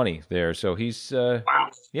 2020 there. So he's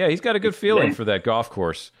he's got a good feeling for that golf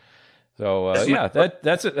course. So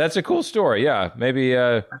that's a cool story. Yeah, maybe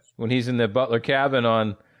when he's in the Butler cabin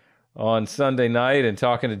on Sunday night and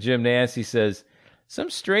talking to Jim Nance, he says, some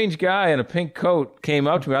strange guy in a pink coat came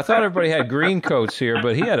up to me. I thought everybody had green coats here,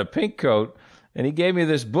 but he had a pink coat, and he gave me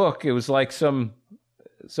this book. It was like some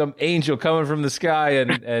angel coming from the sky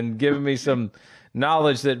and giving me some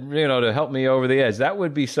knowledge that, to help me over the edge. That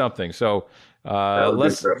would be something. So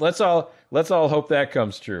let's all hope that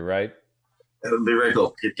comes true, right? That would be very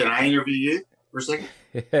cool. Can I interview you for a second?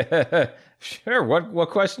 Sure.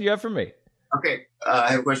 What question do you have for me? Okay,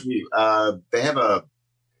 I have a question for you. They have a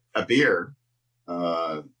beer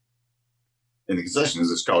in the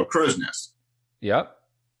concessions. It's called Crow's Nest. Yep.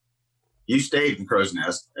 You stayed in Crow's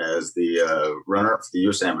Nest as the runner-up for the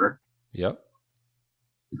U.S. Amateur. Yep.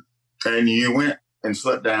 And you went and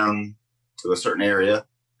slept down to a certain area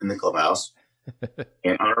in the clubhouse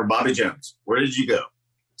in honor of Bobby Jones. Where did you go?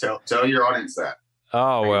 Tell your audience that.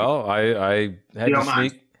 Oh, well, I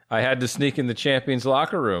had to sneak in the champions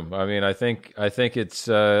locker room. I mean, I think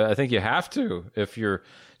you have to, if you're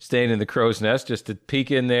staying in the Crow's Nest, just to peek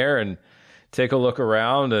in there and take a look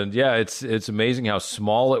around. And yeah, it's amazing how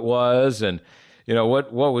small it was. And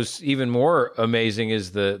what was even more amazing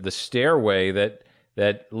is the stairway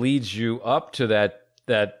that leads you up to that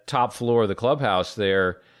that top floor of the clubhouse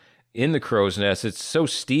there in the Crow's Nest. It's so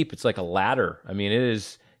steep; it's like a ladder. I mean, it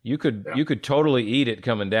is. You could totally eat it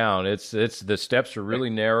coming down. It's the steps are really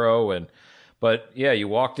narrow but yeah, you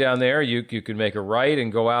walk down there. You could make a right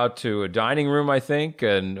and go out to a dining room, I think,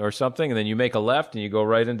 or something, and then you make a left and you go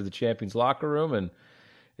right into the champions locker room,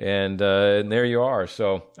 and there you are.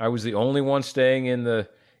 So I was the only one staying in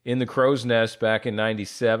the Crow's Nest back in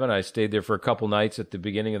 '97. I stayed there for a couple nights at the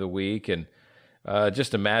beginning of the week, and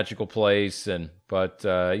just a magical place. But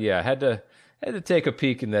I had to take a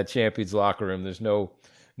peek in that champions locker room. There's no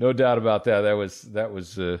doubt about that. That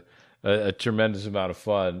was a tremendous amount of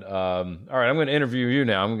fun. All right, I'm going to interview you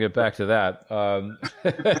now. I'm going to get back to that.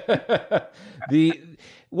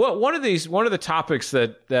 One of the topics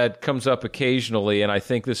that comes up occasionally, and I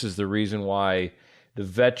think this is the reason why the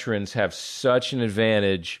veterans have such an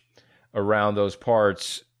advantage around those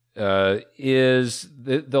parts, is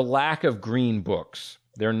the lack of green books.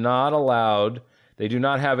 They're not allowed. They do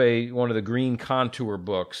not have one of the green contour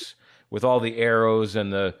books with all the arrows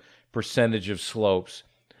and the percentage of slopes.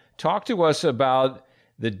 Talk to us about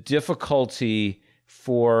the difficulty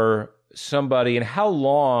for somebody and how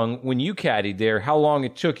long, when you caddied there, how long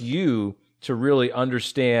it took you to really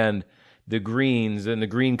understand the greens and the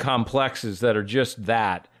green complexes that are just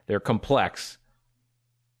that. They're complex.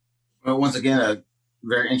 Well, once again, a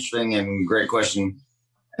very interesting and great question.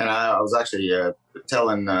 And I was actually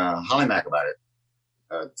telling Holly Mack about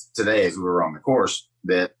it today as we were on the course,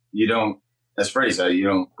 that you don't, as Freddie said, you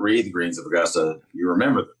don't read the greens of Augusta, you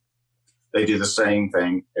remember them. They do the same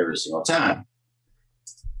thing every single time.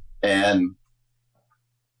 And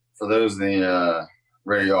for those in the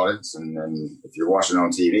radio audience, and if you're watching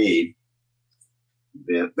on TV,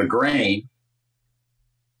 the grain,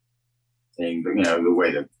 and the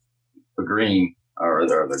way the green or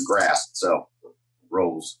the grass itself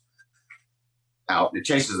rolls out, it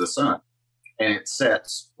chases the sun, and it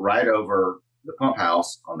sets right over the pump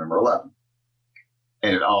house on number 11,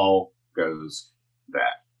 and it all goes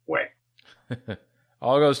that way.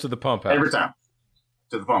 All goes to the pump house. Every time.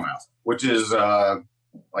 To the pump house. Which is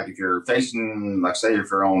like if you're facing, like say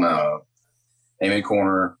if you're on Amen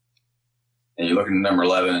corner and you're looking at number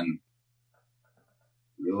 11,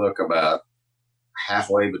 you look about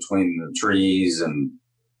halfway between the trees, and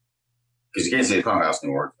because you can't see the pump house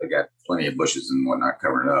anymore. They got plenty of bushes and whatnot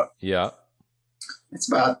covering it up. Yeah.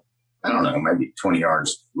 It's about, I don't know, maybe 20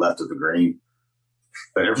 yards left of the green,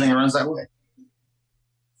 but everything runs that way.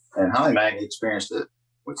 And Holly Mack experienced it,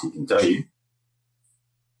 which he can tell you.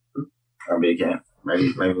 Or maybe he can't. Maybe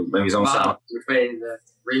he's on the side. Which way the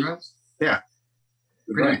green runs? Yeah.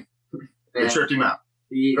 The green. It tripped him out.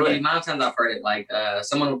 The amount of times I've heard it, like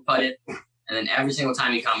someone would putt it, and then every single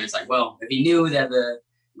time he comments like, well, if he knew that the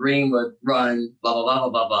green would run blah, blah, blah, blah,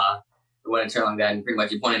 blah, blah, it wouldn't turn like that. And pretty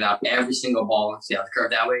much he pointed out every single ball, see how it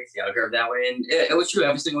curved that way, see how it curved that way. And it was true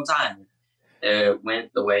every single time. It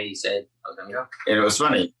went the way he said I was going to go. And it was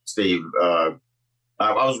funny, Steve. I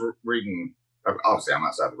was reading, obviously I'm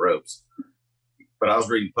outside the ropes, but I was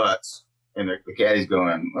reading putts, and the caddy's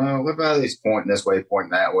going, well, what about these pointing this way,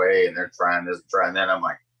 pointing that way, and they're trying this, trying that. I'm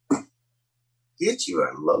like, get you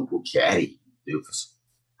a local caddy, doofus.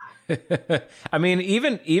 I mean,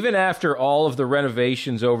 even after all of the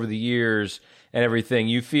renovations over the years and everything,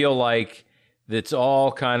 you feel like it's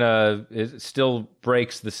all it still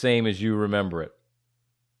breaks the same as you remember it.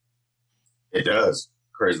 It does.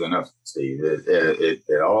 Crazy enough, Steve.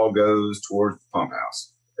 It all goes towards the pump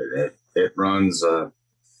house. It runs,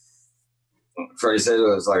 Freddie said it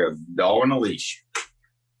was like a dog on a leash.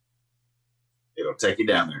 It'll take you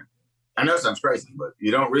down there. I know it sounds crazy, but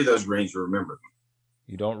you don't read those greens, you remember them.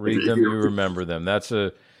 You don't read them, you remember them. That's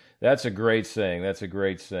a great saying. That's a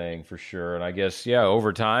great saying for sure. And I guess,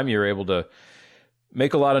 over time you're able to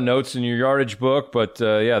make a lot of notes in your yardage book, but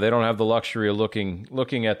they don't have the luxury of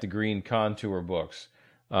looking at the green contour books.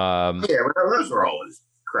 Those were always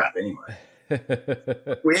crap anyway.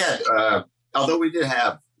 We had, although we did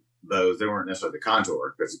have those, they weren't necessarily the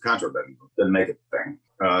contour, because the contour didn't make it a thing.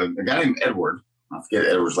 A guy named Edward, I forget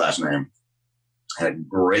Edward's last name, had a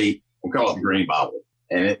great, we call it the green Bible,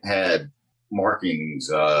 and it had markings,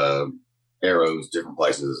 arrows, different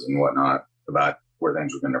places and whatnot about where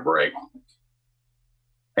things were going to break.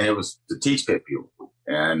 And it was to teach pit people.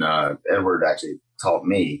 And Edward actually taught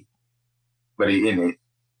me, but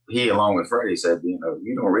he along with Freddie said, you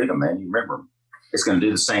don't read them, man, you remember them. It's going to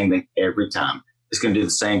do the same thing every time. It's going to do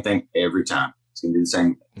the same thing every time. It's going to do the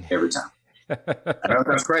same every time. I know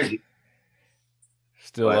that's crazy.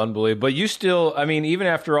 Still unbelievable. But you still, even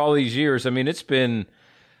after all these years, it's been,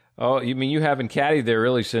 you haven't caddied there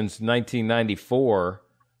really since 1994.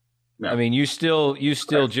 No. I mean, you still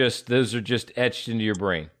just, those are just etched into your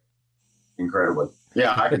brain. Incredibly.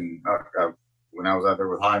 Yeah, I can. When I was out there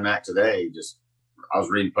with High Mac today, I was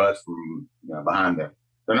reading putts from behind them.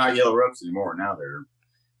 They're not yellow ropes anymore. Now they're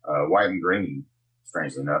white and green,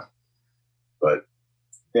 strangely enough. But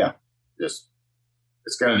yeah, it's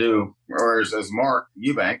going to do. Or as Mark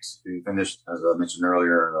Eubanks, who finished, as I mentioned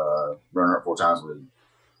earlier, runner-up 4 times with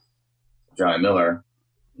Johnny Miller,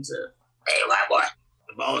 he said, "Hey, white boy,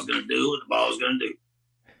 the ball's going to do what the ball's going to do."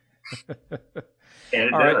 And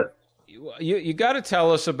it All does. right. You got to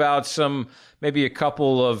tell us about maybe a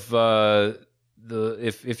couple of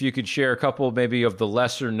if you could share a couple maybe of the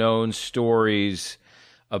lesser known stories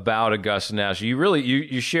about Augusta National.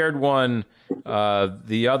 You shared one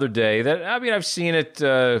the other day that, I mean, I've seen it.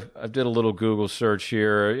 I did a little Google search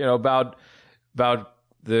here, about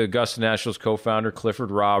the Augusta National's co-founder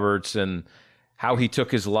Clifford Roberts and how he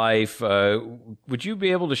took his life. Would you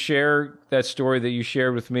be able to share that story that you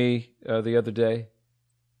shared with me the other day?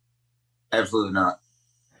 Absolutely not.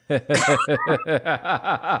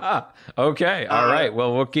 Okay. All right.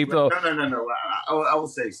 Well, we'll keep those. No. I will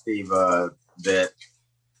say, Steve, that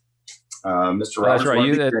Mr. Roberts. That's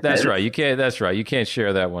right. That's right. You can't. That's right. You can't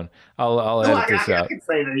share that one. I'll edit this out. I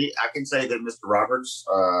can say that Mr. Roberts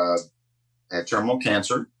had terminal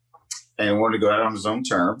cancer and wanted to go out on his own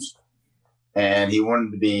terms, and he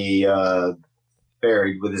wanted to be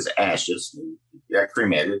buried with his ashes. He got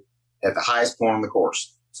cremated at the highest point on the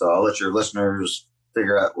course. So I'll let your listeners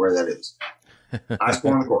figure out where that is. Highest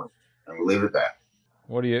point on the course, and we'll leave it at that.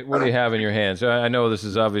 What do you have in your hands? I know this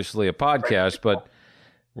is obviously a podcast, but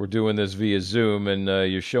we're doing this via Zoom, and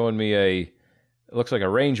you're showing me it looks like a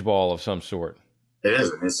range ball of some sort. It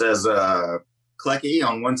is. It says Klecky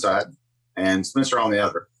on one side and Spencer on the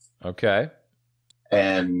other. Okay.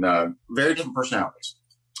 And very different personalities.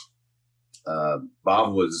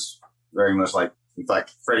 Bob was very much like, in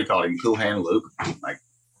fact, Freddie called him Cool Hand Luke, like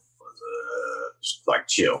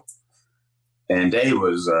chill. And Dave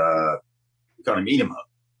was, he called him Eat 'em Up,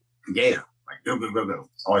 Gator, like go,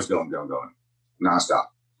 always going, nonstop.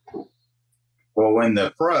 Well, when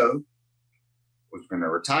the pro was going to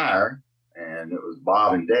retire, and it was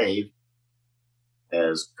Bob and Dave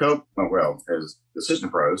as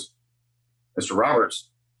assistant pros, Mr. Roberts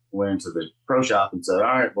went into the pro shop and said, "All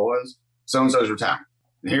right, boys, so-and-so's retiring.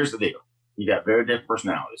 And here's the deal. You got very different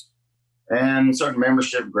personalities. And certain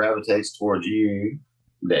membership gravitates towards you,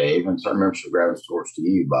 Dave, and certain membership gravitates towards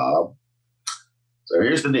you, Bob. So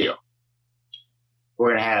here's the deal.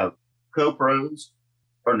 We're going to have co-pros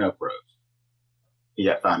or no pros. You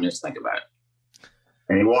got 5 minutes to think about it."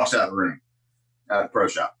 And he walks out of the room, out of the pro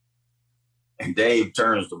shop. And Dave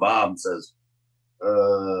turns to Bob and says,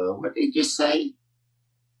 "What did you say?"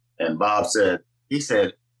 And Bob said,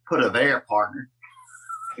 "Put her there, partner."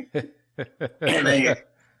 And they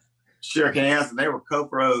shook hands, and they were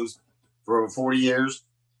co-pros for over 40 years.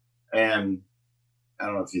 And I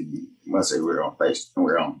don't know if you want to say we're on.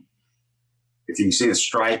 If you can see the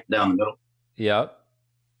stripe down the middle. Yep.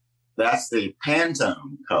 That's the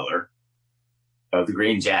Pantone color of the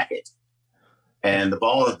green jacket. And the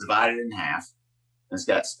ball is divided in half. And it's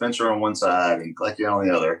got Spencer on one side and Klecky on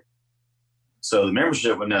the other. So the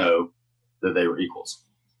membership would know that they were equals.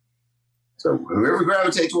 So whoever we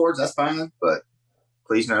gravitate towards, that's fine. But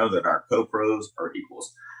please know that our co-pros are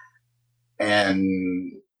equals.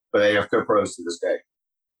 But they have co-pros to this day.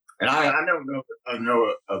 And I don't know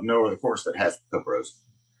of no other course that has co-pros.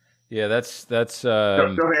 Yeah, that's Go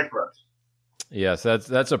ahead, pros. Yes,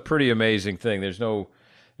 that's a pretty amazing thing. There's no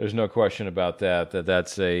question about that.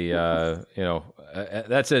 That's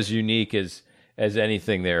that's as unique as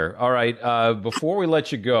anything there. All right, before we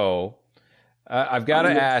let you go, I've got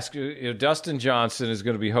to ask. Dustin Johnson is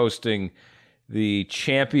going to be hosting the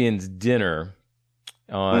Champions Dinner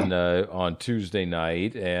on Tuesday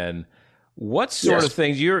night, and what sort of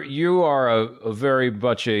things? You are a very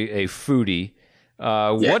much a foodie.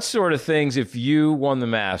 What sort of things, if you won the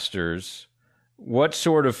Masters, what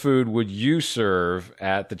sort of food would you serve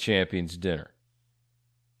at the Champions Dinner?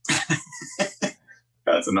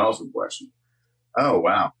 That's an awesome question. Oh,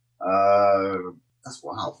 wow. That's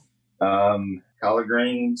wild. Collard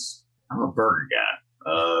greens. I'm a burger guy.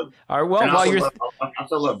 All right, well, I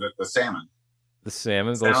also love the salmon. The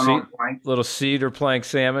salmon, Little cedar plank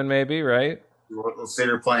salmon, maybe, right? Little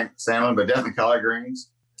cedar plank salmon, but definitely collard greens.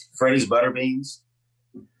 Freddy's butter beans.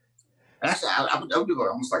 Actually, I would do it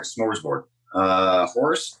almost like a smorgasbord.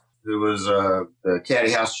 Horace, who was the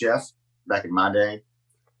Caddy House chef back in my day,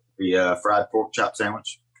 the fried pork chop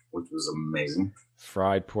sandwich, which was amazing.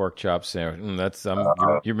 Fried pork chop sandwich.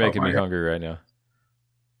 You're making me hungry right now.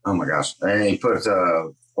 Oh my gosh! And he put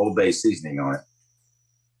Old Bay seasoning on it.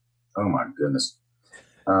 Oh my goodness.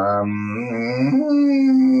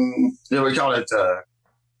 Yeah, we call it. How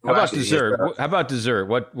about dessert? How about dessert?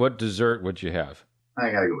 What dessert would you have? I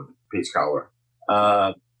gotta go with peach cobbler.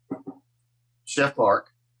 Chef Clark,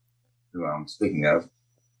 who I'm speaking of,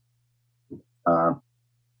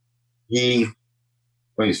 when he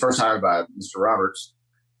was first hired by Mr. Roberts,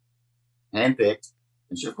 handpicked,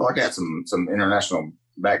 and Chef Clark had some international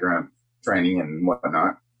background training and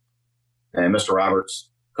whatnot. And Mr. Roberts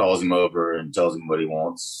calls him over and tells him what he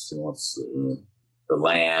wants. He wants the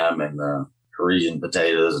lamb and the Parisian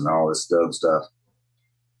potatoes and all this stuff.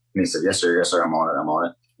 And he said, yes, sir, I'm on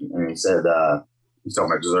it. And he said, he's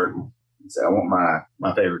talking about dessert. He said, I want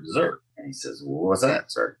my favorite dessert. And he says, well, what's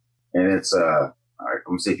that, sir? And it's, all right,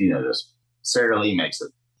 let me see if you know this. Sara Lee makes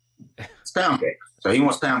it. It's pound cake. So he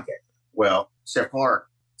wants pound cake. Well, Chef Clark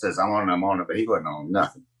says, I'm on it, but he wasn't on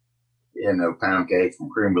nothing. He had no pound cake from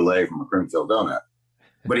creme brulee from a cream filled donut.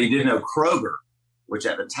 But he did know Kroger, which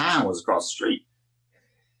at the time was across the street.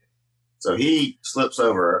 So he slips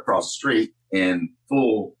over across the street in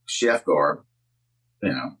full chef garb,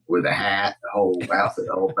 with a hat, the whole outfit,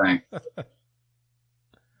 the whole thing.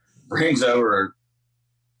 Brings over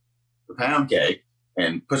the pound cake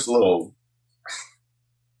and puts a little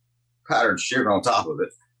powdered sugar on top of it,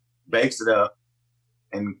 bakes it up,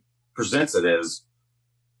 and presents it as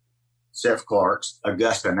Chef Clark's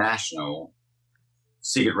Augusta National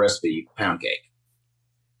secret recipe pound cake.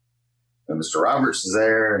 And Mr. Roberts is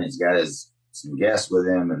there, and he's got some guests with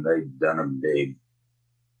him, and they've done a big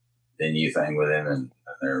venue thing with him, and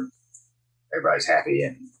everybody's happy.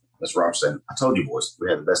 And Mr. Roberts said, I told you, boys, we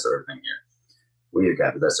have the best of everything here. We have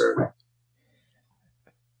got the best of everything.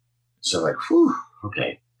 So like, whew,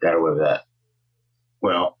 okay, got away with that.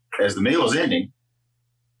 Well, as the meal is ending,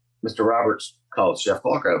 Mr. Roberts calls Chef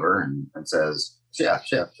Clark over and says, Chef,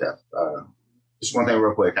 just one thing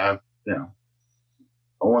real quick. I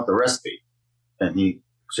want the recipe. And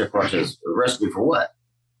Chef Clark says, the recipe for what?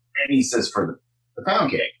 And he says, for the pound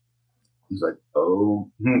cake. He's like, oh.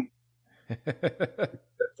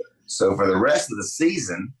 So for the rest of the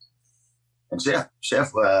season, and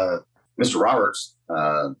Mr. Roberts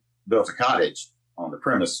built a cottage on the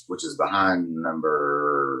premise, which is behind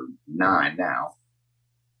number 9 now.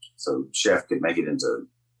 So Chef could make it into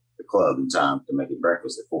the club in time to make it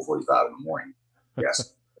breakfast at 4:45 in the morning.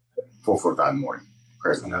 Yes, 4:45 in the morning.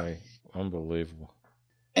 Crazy enough. Unbelievable.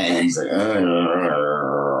 And he's like,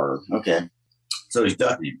 okay. So he's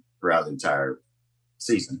ducking him throughout the entire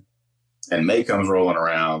season. And May comes rolling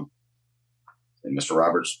around, and Mr.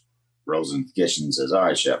 Roberts rolls in the kitchen and says, all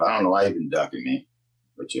right, Chef, I don't know why you've been ducking me,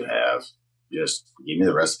 but you have. Just give me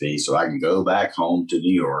the recipe so I can go back home to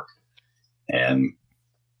New York and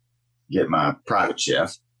get my private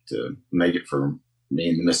chef to make it for me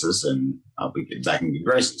and the missus, and I'll be back in good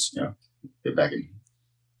graces, get back in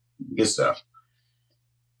good stuff.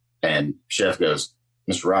 And Chef goes,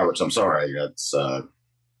 Mr. Roberts, I'm sorry, it's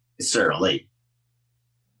Sara Lee.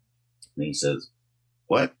 And he says,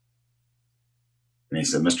 what? And he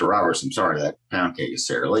said, Mr. Roberts, I'm sorry, that pound cake is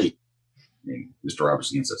Sara Lee. And Mr.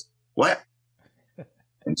 Roberts again says, what?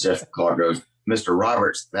 And Chef Clark goes, Mr.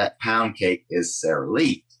 Roberts, that pound cake is Sara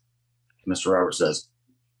Lee. Mr. Roberts says,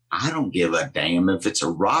 I don't give a damn if it's a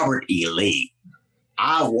Robert E. Lee.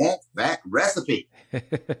 I want that recipe.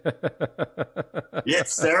 Get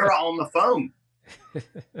Sarah on the phone.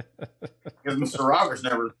 Because Mr. Roberts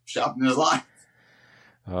never shopped in his life.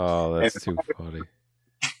 Oh, that's too funny.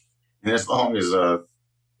 And as long as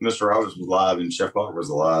Mr. Roberts was alive and Chef Clark was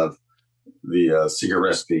alive, the secret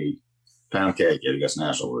recipe pound cake at Augusta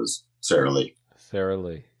National was Sara Lee. Sara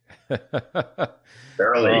Lee.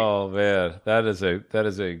 Sara Lee. Oh man, that is a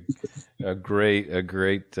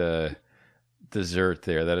great dessert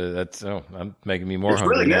there. That's I'm making me more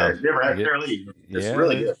hungry really now. Good. You ever had Sara Lee? It's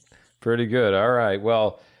really good. Pretty good. All right.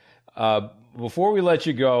 Well, before we let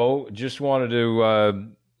you go, just wanted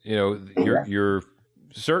to you're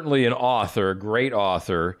certainly an author, a great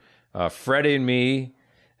author. Freddie and Me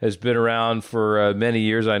has been around for many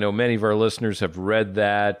years. I know many of our listeners have read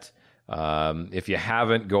that. If you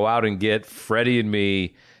haven't, go out and get Freddie and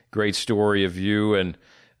Me. Great story of you and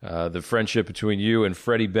the friendship between you and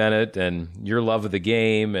Freddie Bennett and your love of the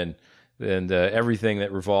game and everything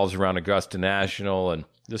that revolves around Augusta National. And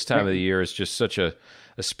this time of the year is just such a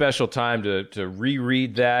special time to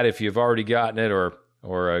reread that if you've already gotten it, or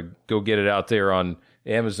go get it out there on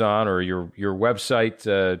Amazon or your website,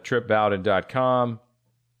 tripbowden.com.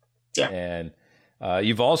 Yeah. And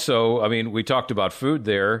you've also, we talked about food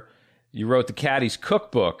there. You wrote the Caddy's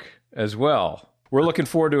Cookbook as well. We're looking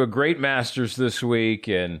forward to a great Masters this week,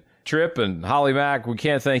 and Tripp and Holly Mack, we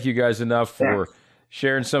can't thank you guys enough for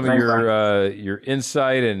sharing some of your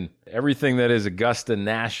insight and everything that is Augusta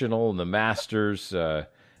National and the Masters.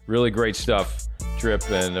 Really great stuff, Tripp,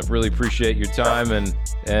 and I really appreciate your time and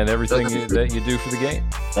everything that you do for the game.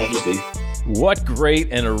 Thank you, Steve. What great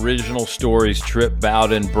and original stories Tripp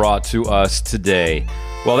Bowden brought to us today.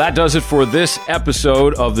 Well, that does it for this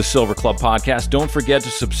episode of the Silver Club Podcast. Don't forget to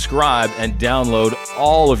subscribe and download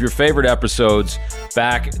all of your favorite episodes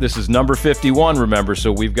back. This is number 51, remember,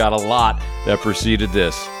 so we've got a lot that preceded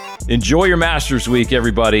this. Enjoy your Masters Week,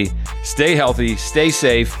 everybody. Stay healthy, stay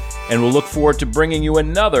safe, and we'll look forward to bringing you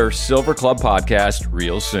another Silver Club Podcast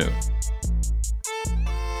real soon.